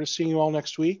look forward to seeing you all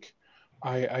next week.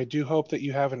 I do hope that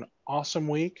you have an awesome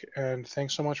week, and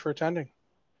thanks so much for attending.